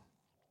 fíjate.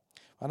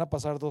 Van a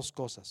pasar dos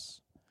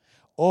cosas.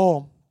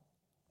 O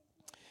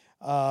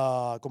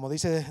como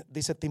dice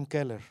Tim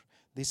Keller,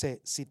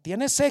 dice: si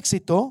tienes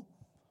éxito,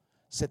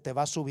 se te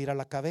va a subir a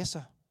la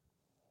cabeza.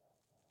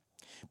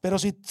 Pero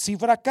si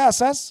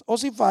fracasas o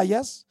si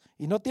fallas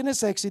y no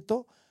tienes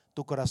éxito,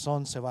 tu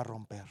corazón se va a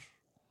romper.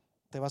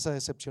 Te vas a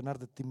decepcionar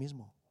de ti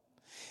mismo.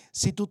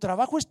 Si tu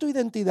trabajo es tu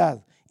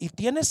identidad y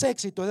tienes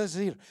éxito, es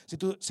decir, si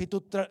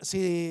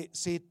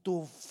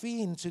tu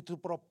fin, si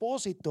tu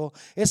propósito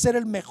es ser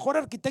el mejor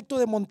arquitecto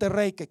de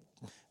Monterrey, que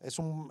es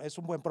un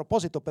buen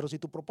propósito, pero si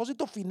tu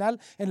propósito final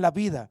en la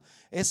vida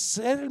es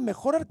ser el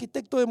mejor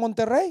arquitecto de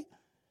Monterrey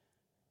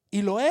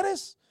y lo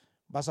eres,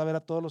 vas a ver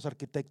a todos los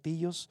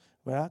arquitectillos,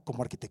 ¿verdad?,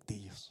 como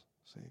arquitectillos,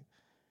 ¿sí?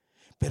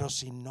 Pero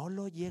si no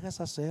lo llegas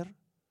a hacer,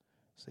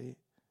 ¿sí?,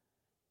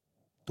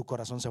 tu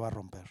corazón se va a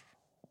romper,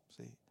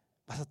 ¿sí?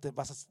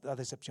 Vas a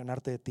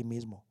decepcionarte de ti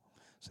mismo,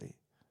 ¿sí?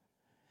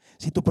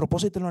 Si tu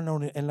propósito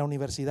en la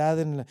universidad,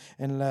 en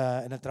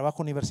el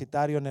trabajo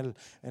universitario,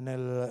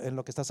 en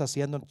lo que estás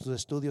haciendo, en tus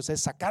estudios,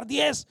 es sacar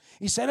 10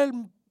 y ser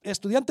el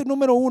estudiante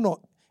número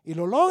 1, y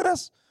lo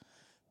logras,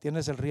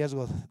 tienes el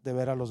riesgo de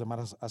ver a los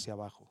demás hacia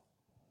abajo.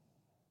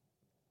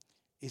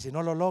 Y si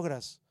no lo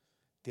logras,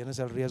 tienes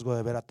el riesgo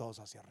de ver a todos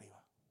hacia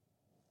arriba.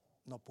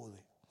 No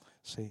pude,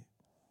 ¿sí?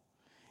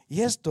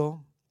 Y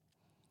esto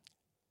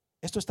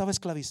estaba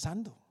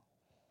esclavizando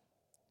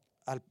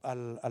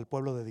al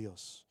pueblo de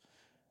Dios.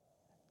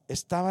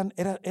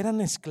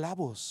 Eran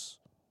esclavos.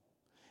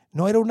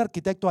 No era un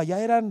arquitecto, allá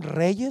eran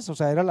reyes, o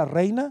sea, era la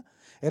reina,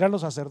 eran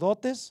los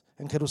sacerdotes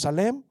en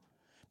Jerusalén,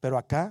 pero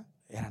acá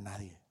era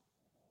nadie.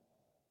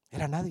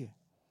 Era nadie,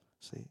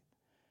 ¿sí?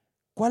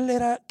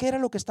 ¿Qué era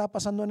lo que estaba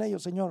pasando en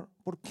ellos? Señor,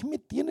 ¿por qué me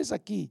tienes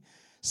aquí?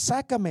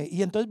 Sácame.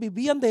 Y entonces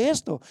vivían de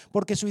esto,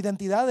 porque su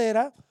identidad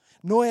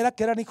no era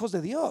que eran hijos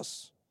de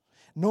Dios,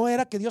 no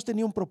era que Dios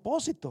tenía un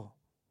propósito.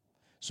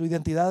 Su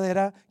identidad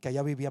era que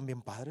allá vivían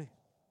bien padre,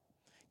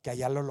 que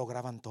allá lo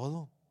lograban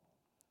todo,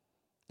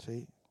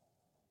 ¿sí?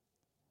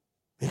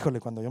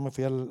 Híjole, cuando yo me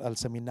fui al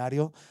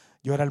seminario,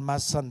 yo era el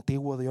más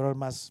antiguo, yo era el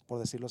más, por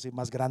decirlo así,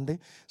 más grande,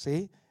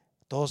 ¿sí?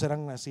 Todos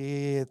eran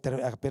así,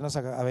 apenas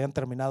habían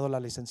terminado la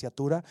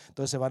licenciatura,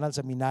 entonces se van al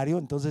seminario,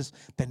 entonces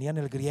tenían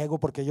el griego,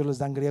 porque ellos les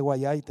dan griego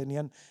allá, y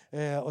tenían,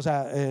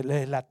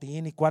 el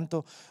latín y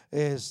cuánto,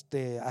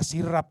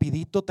 así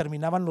rapidito,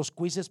 terminaban los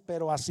quizzes,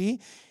 pero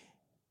así,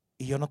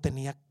 y yo no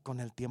tenía con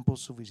el tiempo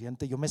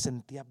suficiente. Yo me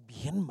sentía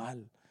bien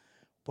mal,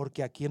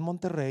 porque aquí en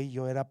Monterrey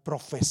yo era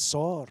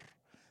profesor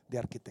de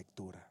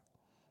arquitectura,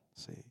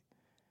 ¿sí?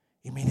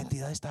 Y mi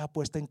identidad estaba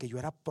puesta en que yo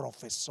era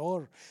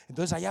profesor.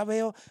 Entonces allá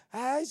veo,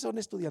 son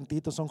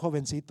estudiantitos, son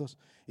jovencitos.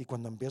 Y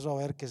cuando empiezo a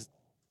ver que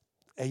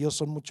ellos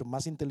son mucho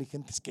más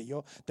inteligentes que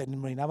yo,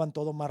 terminaban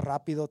todo más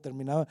rápido,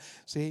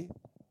 ¿sí?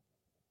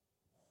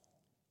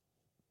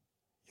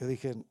 Yo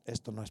dije,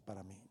 esto no es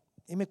para mí.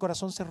 Y mi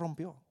corazón se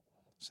rompió,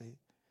 ¿sí?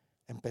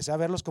 Empecé a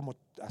verlos como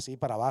así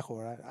para abajo,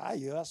 ¿verdad?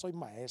 Yo ya soy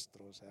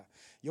maestro, o sea,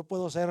 yo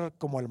puedo ser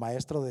como el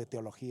maestro de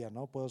teología,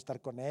 ¿no? Puedo estar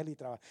con él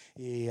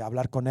y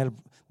hablar con él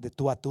de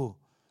tú a tú.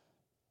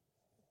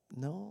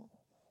 No,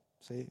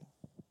 sí.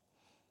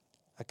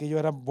 Aquí yo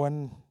era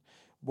buen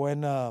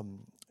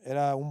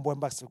era un buen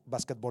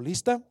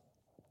basquetbolista.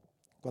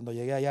 Cuando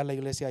llegué allá a la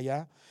iglesia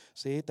allá,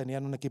 sí,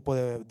 tenían un equipo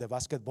de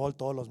básquetbol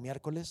todos los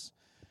miércoles.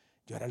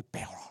 Yo era el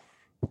peor,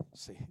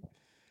 sí.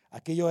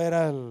 Aquí yo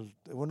era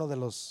uno de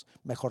los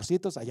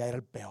mejorcitos, allá era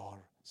el peor.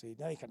 Sí,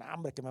 ya dije, no,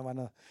 hombre, ¿qué me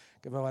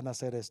van a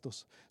hacer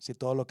estos? Si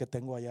todo lo que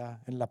tengo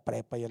allá en la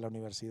prepa y en la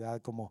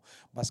universidad, como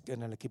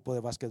en el equipo de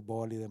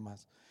básquetbol y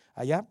demás.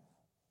 Allá,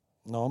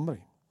 no,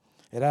 hombre,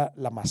 era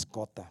la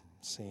mascota,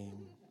 sí.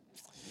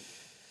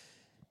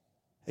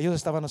 Ellos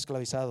estaban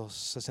esclavizados,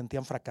 se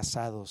sentían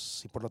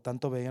fracasados y por lo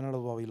tanto veían a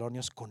los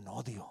babilonios con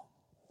odio.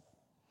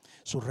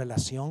 Su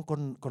relación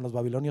con los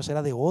babilonios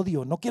era de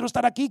odio. No quiero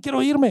estar aquí,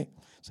 quiero irme.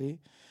 ¿Sí?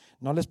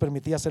 No les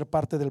permitía ser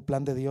parte del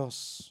plan de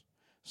Dios,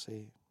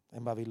 ¿sí?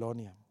 En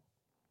Babilonia.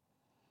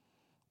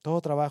 Todo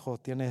trabajo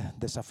tiene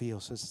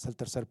desafíos, ese es el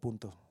tercer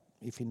punto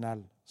y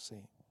final.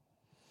 ¿Sí?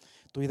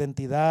 Tu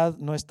identidad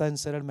no está en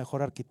ser el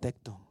mejor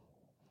arquitecto,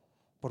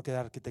 porque de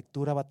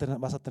arquitectura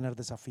vas a tener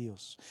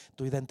desafíos.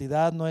 Tu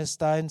identidad no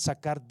está en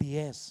sacar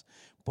 10,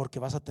 porque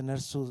vas a tener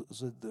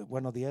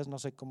bueno, 10, no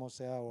sé cómo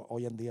sea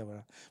hoy en día,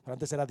 ¿verdad? Pero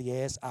antes era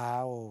 10,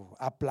 A o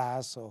A+,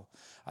 o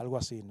algo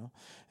así, ¿no?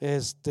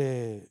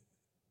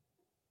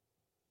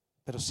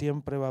 Pero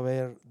siempre va a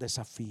haber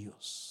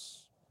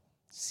desafíos,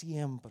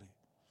 siempre.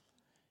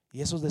 Y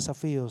esos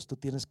desafíos tú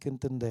tienes que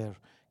entender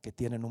que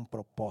tienen un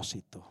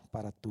propósito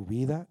para tu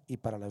vida y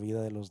para la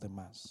vida de los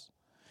demás.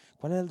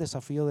 ¿Cuál era el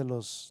desafío del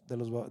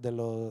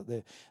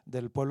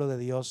pueblo de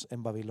Dios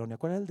en Babilonia?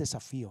 ¿Cuál era el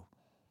desafío?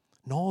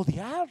 No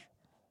odiar.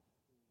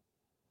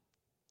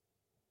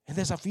 El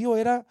desafío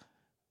era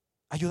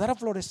ayudar a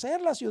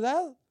florecer la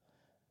ciudad,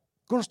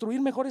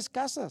 construir mejores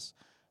casas,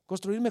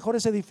 construir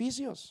mejores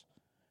edificios,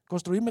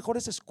 construir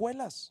mejores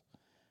escuelas,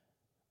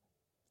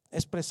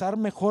 expresar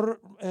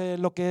mejor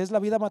lo que es la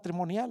vida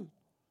matrimonial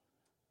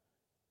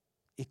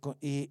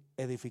y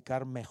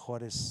edificar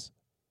mejores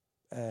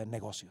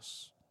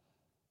negocios,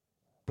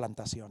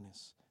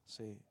 plantaciones.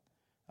 Sí.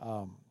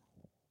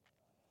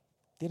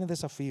 Tiene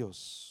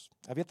desafíos.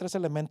 Había 3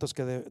 elementos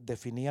que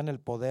definían el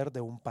poder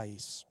de un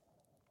país.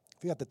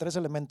 Fíjate, 3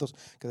 elementos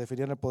que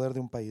definían el poder de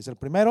un país. El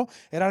primero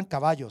eran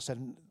caballos.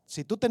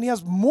 Si tú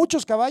tenías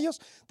muchos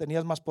caballos,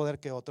 tenías más poder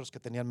que otros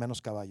que tenían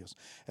menos caballos.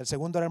 El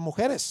segundo eran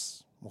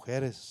mujeres,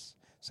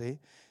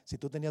 ¿sí? Si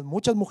tú tenías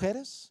muchas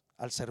mujeres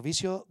al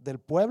servicio del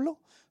pueblo,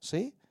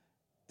 ¿sí?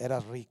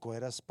 Eras rico,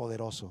 eras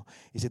poderoso.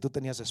 Y si tú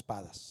tenías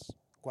espadas,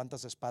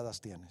 ¿cuántas espadas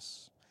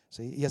tienes?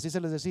 ¿Sí? Y así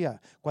se les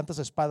decía, ¿cuántas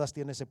espadas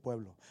tiene ese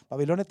pueblo?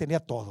 Babilonia tenía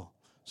todo,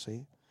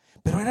 ¿sí?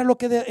 Pero era lo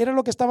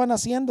que estaban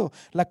haciendo.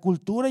 La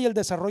cultura y el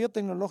desarrollo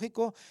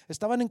tecnológico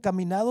estaban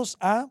encaminados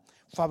a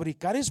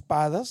fabricar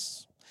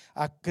espadas,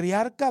 a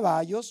criar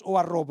caballos o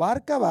a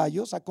robar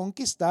caballos, a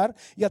conquistar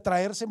y a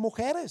traerse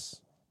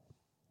mujeres.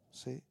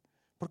 ¿Sí?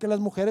 Porque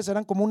las mujeres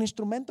eran como un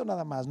instrumento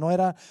nada más, no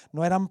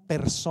eran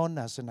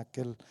personas en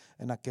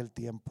aquel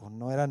tiempo,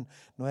 no era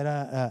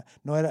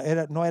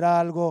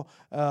algo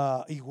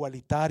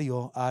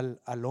igualitario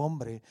al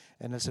hombre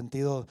en el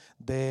sentido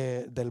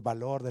del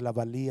valor, de la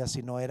valía,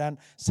 sino eran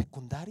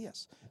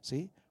secundarias,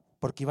 ¿sí?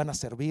 Porque iban a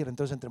servir.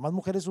 Entonces, entre más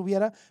mujeres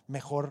hubiera,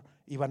 mejor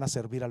iban a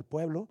servir al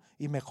pueblo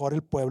y mejor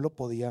el pueblo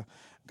podía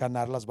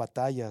ganar las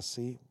batallas,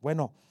 ¿sí?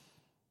 Bueno,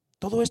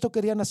 todo esto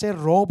querían hacer: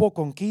 robo,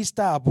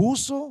 conquista,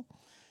 abuso.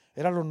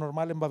 Era lo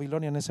normal en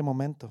Babilonia en ese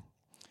momento.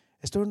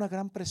 Esto era una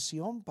gran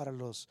presión para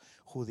los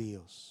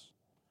judíos.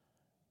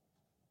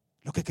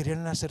 Lo que querían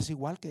era hacerse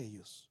igual que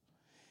ellos.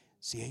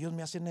 Si ellos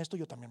me hacen esto,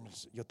 yo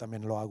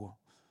también lo hago.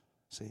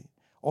 ¿Sí?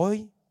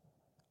 Hoy,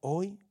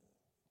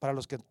 para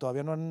los que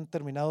todavía no han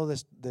terminado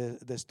de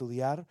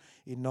estudiar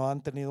y no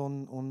han tenido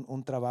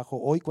un trabajo,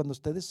 hoy cuando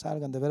ustedes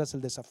salgan, de veras el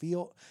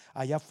desafío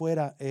allá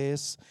afuera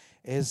es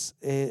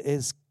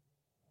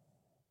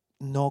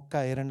no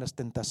caer en las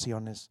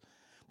tentaciones,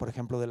 por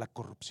ejemplo, de la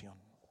corrupción.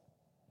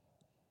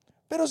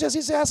 Pero si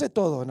así se hace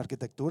todo en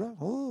arquitectura,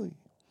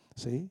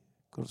 ¿sí?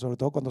 Sobre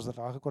todo cuando se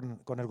trabaja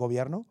con el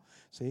gobierno,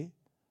 ¿sí?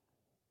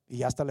 Y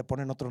ya hasta le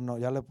ponen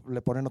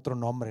le ponen otro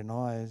nombre,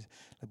 ¿no?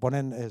 Le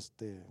ponen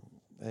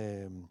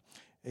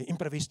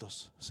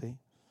imprevistos, ¿sí?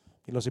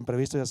 Y los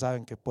imprevistos ya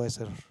saben que puede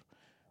ser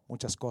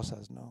muchas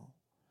cosas, ¿no?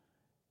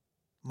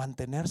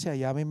 Mantenerse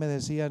allá, a mí me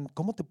decían,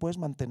 ¿cómo te puedes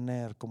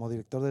mantener como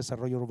director de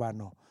desarrollo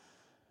urbano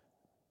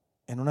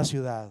en una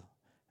ciudad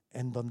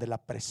en donde la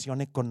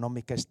presión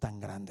económica es tan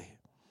grande?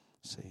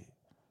 Sí.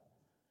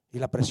 Y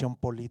la presión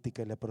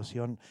política y la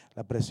presión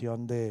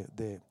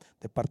de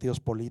partidos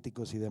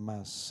políticos y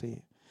demás,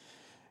 sí.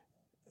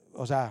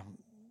 O sea,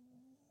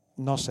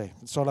 no sé,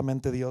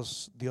 solamente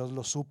Dios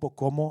lo supo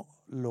cómo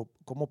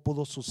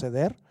pudo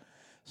suceder,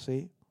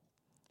 sí.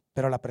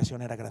 Pero la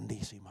presión era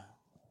grandísima.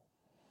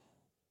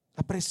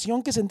 La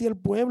presión que sentía el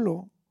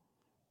pueblo.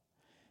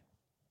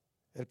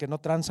 El que no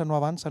tranza no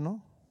avanza,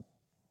 ¿no?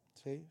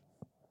 Sí.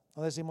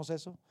 ¿No decimos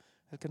eso?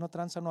 El que no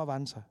tranza no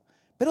avanza.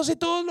 Pero si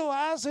todos lo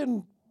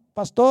hacen,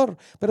 pastor,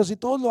 pero si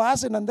todos lo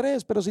hacen,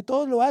 Andrés, pero si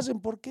todos lo hacen,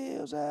 ¿por qué?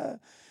 O sea,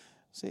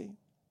 sí.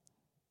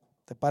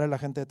 ¿Te para el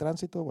agente de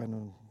tránsito?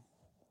 Bueno,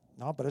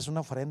 no, pero es una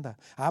ofrenda.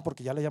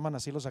 Porque ya le llaman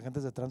así los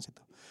agentes de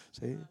tránsito.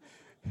 Sí.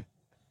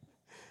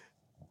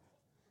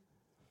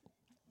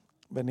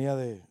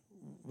 de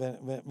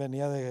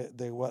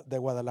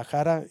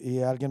Guadalajara y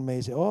alguien me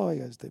dice,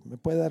 oiga, me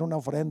puede dar una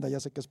ofrenda, ya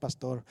sé que es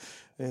pastor,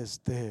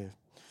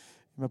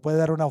 me puede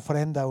dar una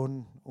ofrenda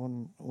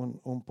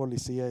un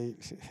policía y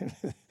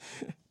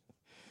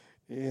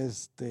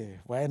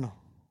bueno,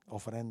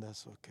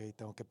 ofrendas, ok,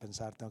 tengo que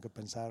pensar,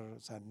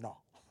 o sea,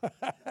 no.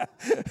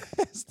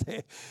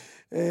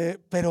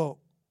 Pero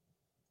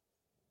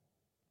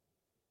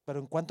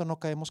en cuanto no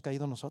hemos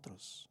caído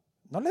nosotros.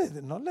 No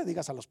le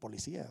digas a los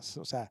policías,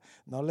 o sea,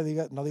 no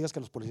digas que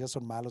los policías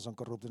son malos, son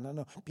corruptos.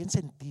 No, piensa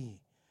en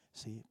ti,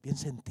 ¿sí?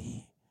 Piensa en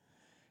ti.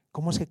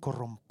 ¿Cómo es que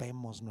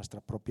corrompemos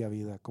nuestra propia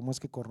vida? ¿Cómo es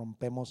que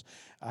corrompemos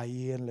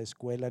ahí en la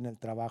escuela, en el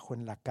trabajo,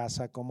 en la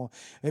casa?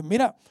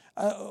 Mira,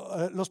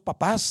 los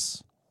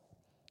papás,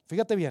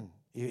 fíjate bien,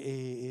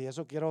 y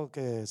eso quiero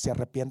que se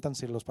arrepientan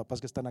si los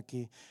papás que están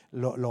aquí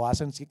lo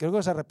hacen. Sí, creo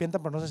que se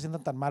arrepientan, pero no se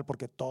sientan tan mal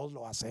porque todos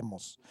lo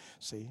hacemos,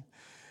 ¿sí?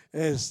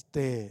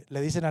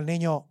 Le dicen al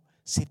niño,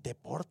 si te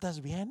portas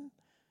bien,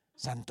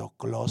 Santo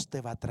Claus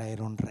te va a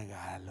traer un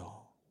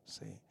regalo,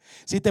 ¿sí?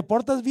 Si te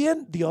portas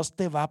bien, Dios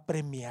te va a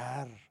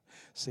premiar,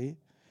 ¿sí?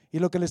 Y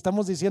lo que le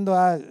estamos diciendo,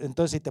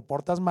 entonces si te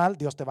portas mal,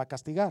 Dios te va a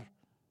castigar.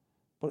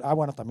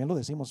 Bueno, también lo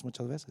decimos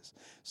muchas veces,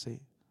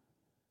 ¿sí?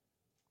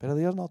 Pero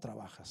Dios no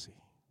trabaja así.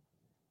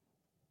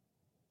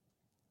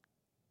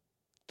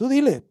 Tú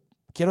dile,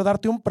 quiero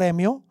darte un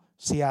premio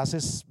si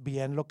haces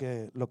bien lo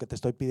que te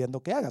estoy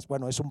pidiendo que hagas.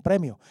 Bueno, es un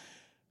premio.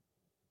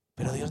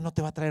 Pero Dios no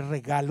te va a traer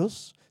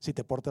regalos si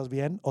te portas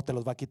bien o te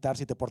los va a quitar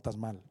si te portas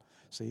mal,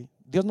 ¿sí?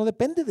 Dios no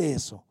depende de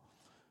eso,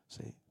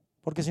 ¿sí?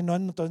 Porque si no,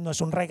 entonces no es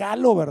un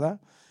regalo,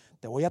 ¿verdad?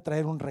 Te voy a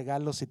traer un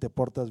regalo si te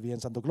portas bien.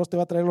 Santo Claus te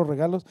va a traer los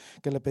regalos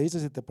que le pediste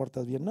si te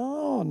portas bien.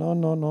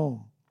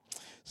 No.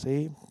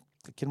 ¿Sí?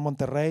 Aquí en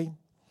Monterrey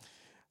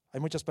hay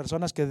muchas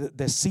personas que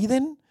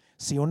deciden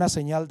si una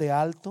señal de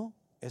alto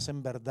es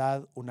en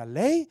verdad una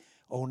ley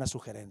o una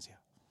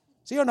sugerencia.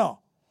 ¿Sí o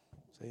no?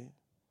 ¿Sí?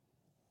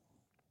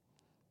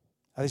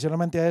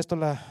 Adicionalmente a esto,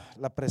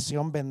 la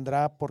presión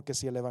vendrá porque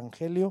si el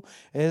evangelio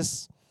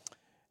es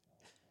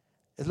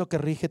lo que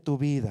rige tu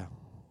vida,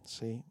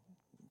 ¿sí?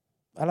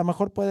 A lo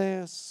mejor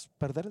puedes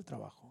perder el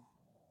trabajo.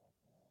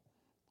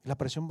 La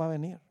presión va a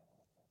venir,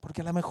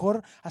 porque a lo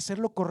mejor hacer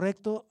lo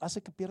correcto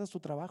hace que pierdas tu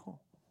trabajo,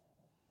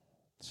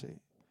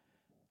 ¿sí?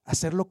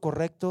 Hacer lo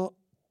correcto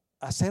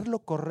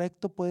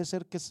puede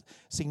ser que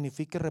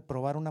signifique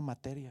reprobar una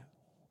materia.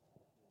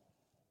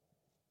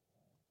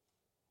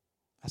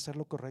 Hacer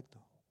lo correcto,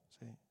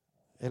 ¿sí?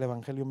 El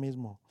evangelio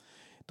mismo.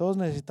 Todos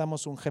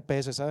necesitamos un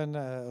GPS, ¿saben?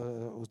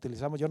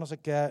 Utilizamos, yo no sé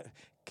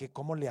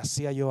cómo le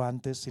hacía yo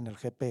antes sin el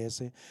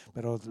GPS,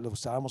 pero lo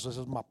usábamos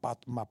esos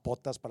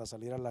mapotas para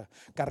salir a la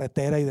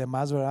carretera y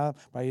demás, ¿verdad?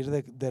 Para ir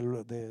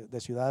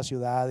de ciudad a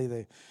ciudad y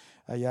de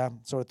allá,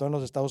 sobre todo en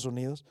los Estados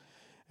Unidos,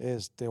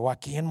 o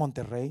aquí en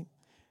Monterrey.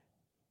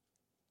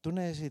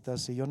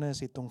 Si yo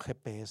necesito un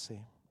GPS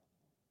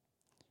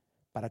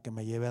para que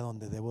me lleve a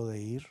donde debo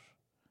de ir,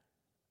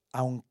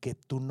 aunque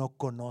tú no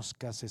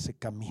conozcas ese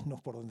camino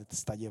por donde te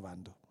está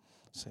llevando,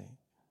 ¿sí?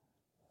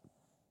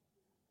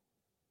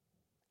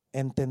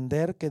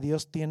 Entender que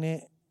Dios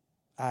tiene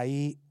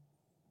ahí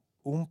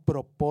un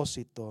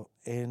propósito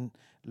en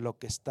lo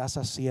que estás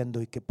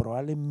haciendo y que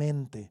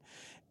probablemente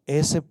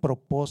ese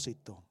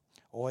propósito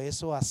o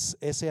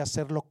ese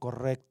hacer lo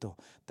correcto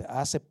te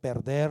hace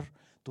perder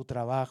tu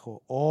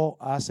trabajo o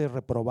hace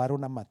reprobar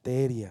una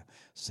materia,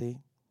 ¿sí?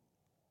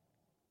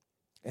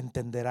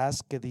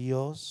 Entenderás que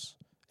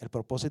el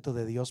propósito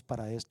de Dios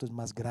para esto es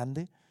más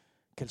grande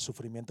que el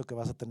sufrimiento que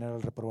vas a tener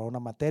al reprobar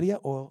una materia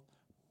o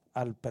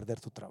al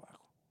perder tu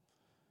trabajo.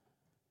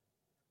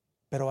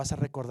 Pero vas a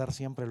recordar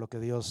siempre lo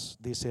que Dios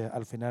dice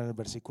al final en el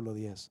versículo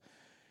 10.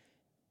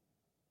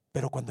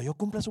 Pero cuando yo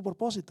cumpla su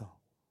propósito,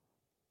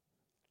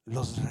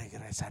 los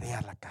regresaré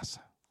a la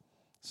casa,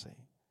 ¿sí?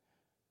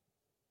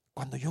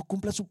 Cuando yo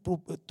cumpla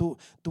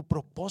tu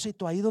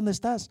propósito ahí donde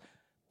estás,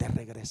 te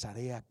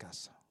regresaré a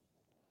casa.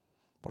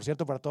 Por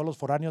cierto, para todos los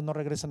foráneos, no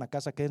regresen a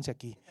casa, quédense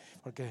aquí,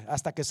 porque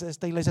hasta que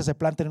esta iglesia se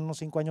plante en unos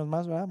 5 años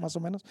más, ¿verdad? Más o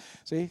menos,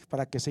 ¿sí?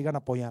 Para que sigan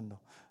apoyando,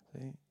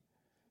 ¿sí?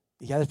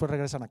 Y ya después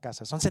regresan a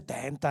casa. Son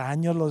 70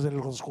 años los de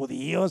los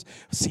judíos,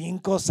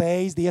 5,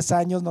 6, 10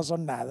 años no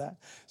son nada,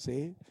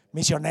 ¿sí?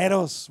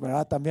 Misioneros,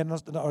 ¿verdad? También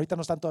ahorita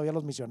no están todavía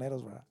los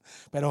misioneros, ¿verdad?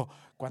 Pero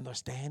cuando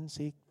estén,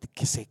 sí,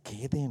 que se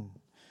queden.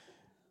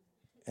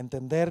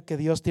 Entender que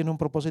Dios tiene un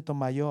propósito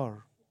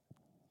mayor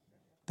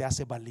te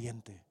hace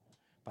valiente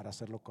para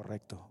hacer lo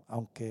correcto,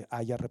 aunque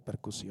haya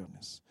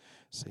repercusiones,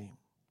 ¿sí?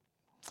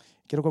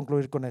 Quiero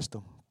concluir con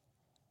esto.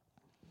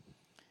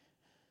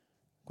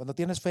 Cuando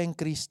tienes fe en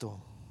Cristo,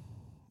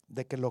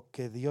 de que lo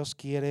que Dios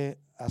quiere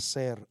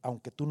hacer,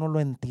 aunque tú no lo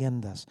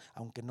entiendas,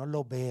 aunque no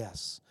lo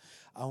veas,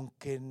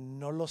 aunque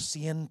no lo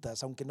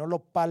sientas, aunque no lo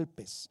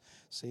palpes,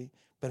 ¿sí?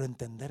 Pero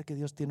entender que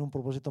Dios tiene un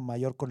propósito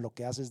mayor con lo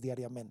que haces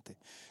diariamente,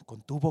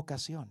 con tu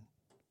vocación,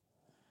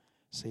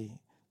 ¿sí?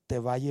 Te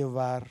va a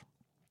llevar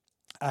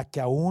a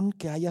que aun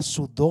que haya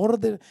sudor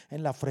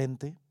en la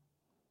frente,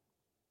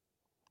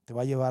 te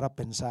va a llevar a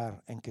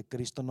pensar en que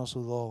Cristo no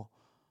sudó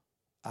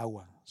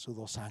agua,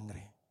 sudó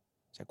sangre.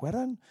 ¿Se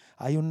acuerdan?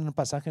 Hay un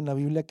pasaje en la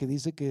Biblia que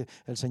dice que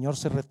el Señor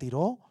se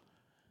retiró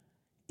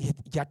y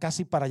ya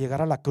casi para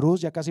llegar a la cruz,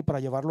 ya casi para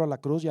llevarlo a la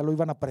cruz, ya lo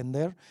iban a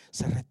prender,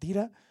 se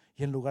retira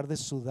y en lugar de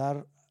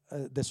sudar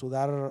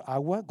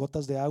agua,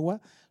 gotas de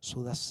agua,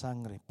 suda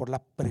sangre por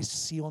la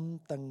presión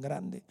tan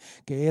grande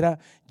que era: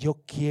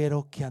 yo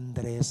quiero que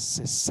Andrés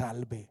se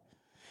salve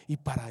y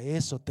para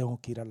eso tengo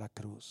que ir a la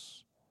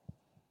cruz.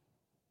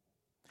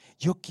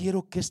 Yo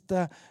quiero que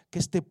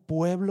este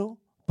pueblo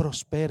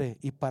prospere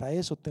y para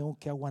eso tengo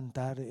que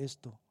aguantar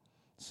esto,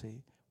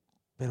 ¿sí?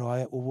 Pero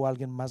hubo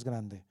alguien más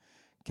grande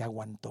que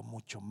aguantó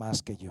mucho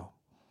más que yo.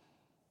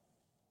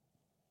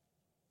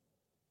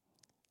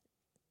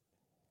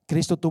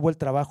 Cristo tuvo el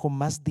trabajo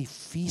más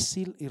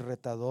difícil y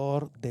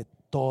retador de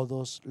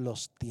todos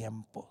los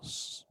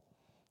tiempos,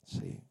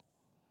 ¿sí?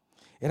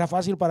 Era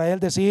fácil para él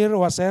decir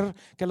o hacer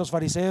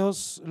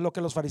lo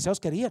que los fariseos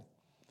querían.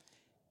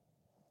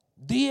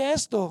 Di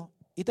esto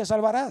y te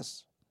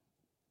salvarás.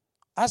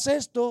 Haz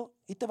esto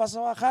y te vas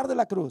a bajar de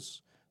la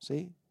cruz,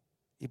 ¿sí?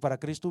 Y para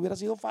Cristo hubiera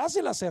sido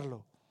fácil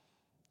hacerlo,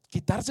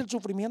 quitarse el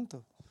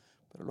sufrimiento,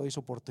 pero lo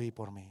hizo por ti y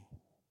por mí.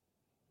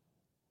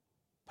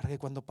 Para que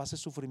cuando pases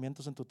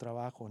sufrimientos en tu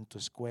trabajo, en tu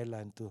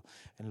escuela, en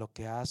lo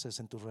que haces,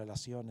 en tus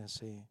relaciones,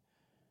 ¿sí?,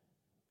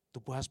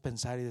 tú puedas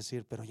pensar y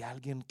decir: pero ya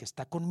alguien que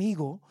está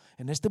conmigo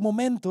en este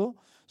momento,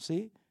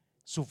 ¿sí?,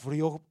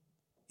 sufrió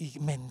y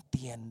me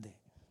entiende.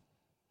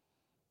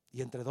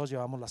 Y entre dos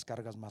llevamos las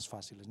cargas más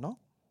fáciles, ¿no?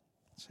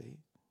 Sí.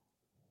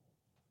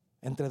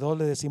 Entre dos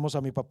le decimos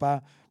a mi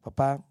papá: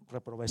 papá,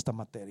 reprobé esta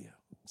materia.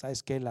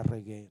 ¿Sabes qué? La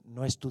regué,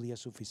 no estudié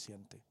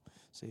suficiente,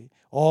 ¿sí?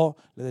 O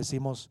le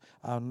decimos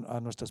a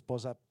nuestra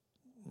esposa: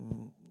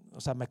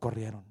 me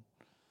corrieron.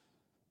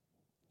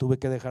 Tuve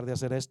que dejar de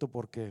hacer esto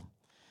porque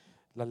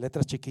las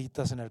letras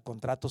chiquitas en el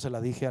contrato se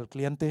la dije al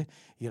cliente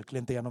y el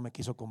cliente ya no me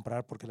quiso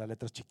comprar porque las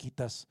letras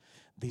chiquitas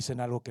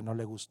dicen algo que no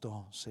le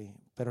gustó, sí.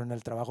 Pero en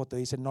el trabajo te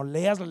dicen: no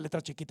leas las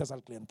letras chiquitas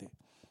al cliente,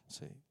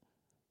 sí.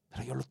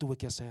 Pero yo lo tuve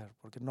que hacer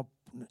porque no,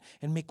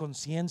 en mi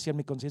conciencia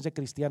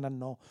cristiana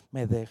no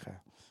me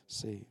deja,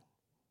 sí.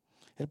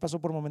 Él pasó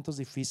por momentos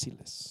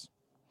difíciles.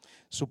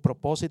 Su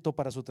propósito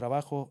para su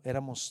trabajo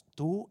éramos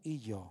tú y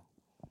yo.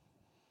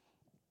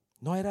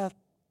 No era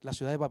la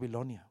ciudad de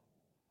Babilonia.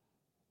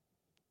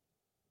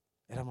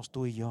 Éramos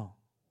tú y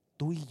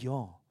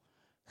yo,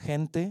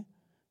 gente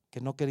que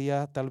no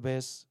quería tal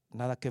vez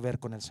nada que ver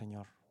con el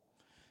Señor,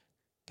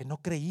 que no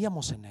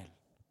creíamos en Él,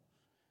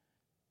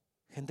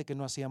 gente que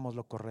no hacíamos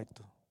lo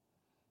correcto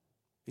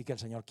y que el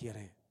Señor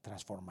quiere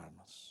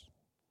transformarnos.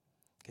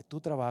 Que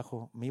tu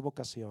trabajo, mi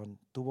vocación,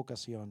 tu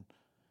vocación,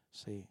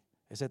 sí,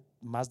 ese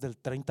más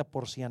del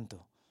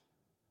 30%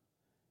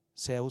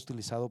 sea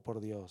utilizado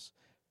por Dios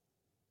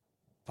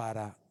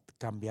para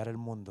cambiar el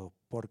mundo,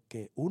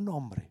 porque un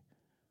hombre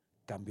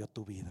cambió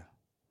tu vida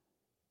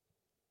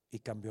y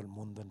cambió el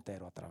mundo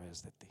entero a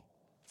través de ti.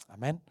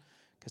 Amén.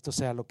 Que esto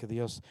sea lo que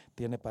Dios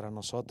tiene para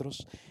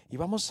nosotros. Y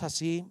vamos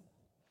así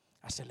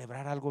a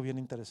celebrar algo bien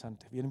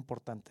interesante, bien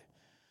importante.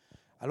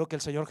 Algo que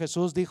el Señor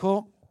Jesús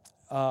dijo,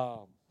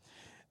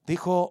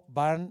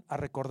 van a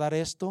recordar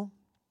esto,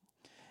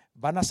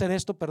 van a hacer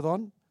esto,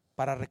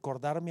 para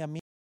recordarme a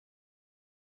mí.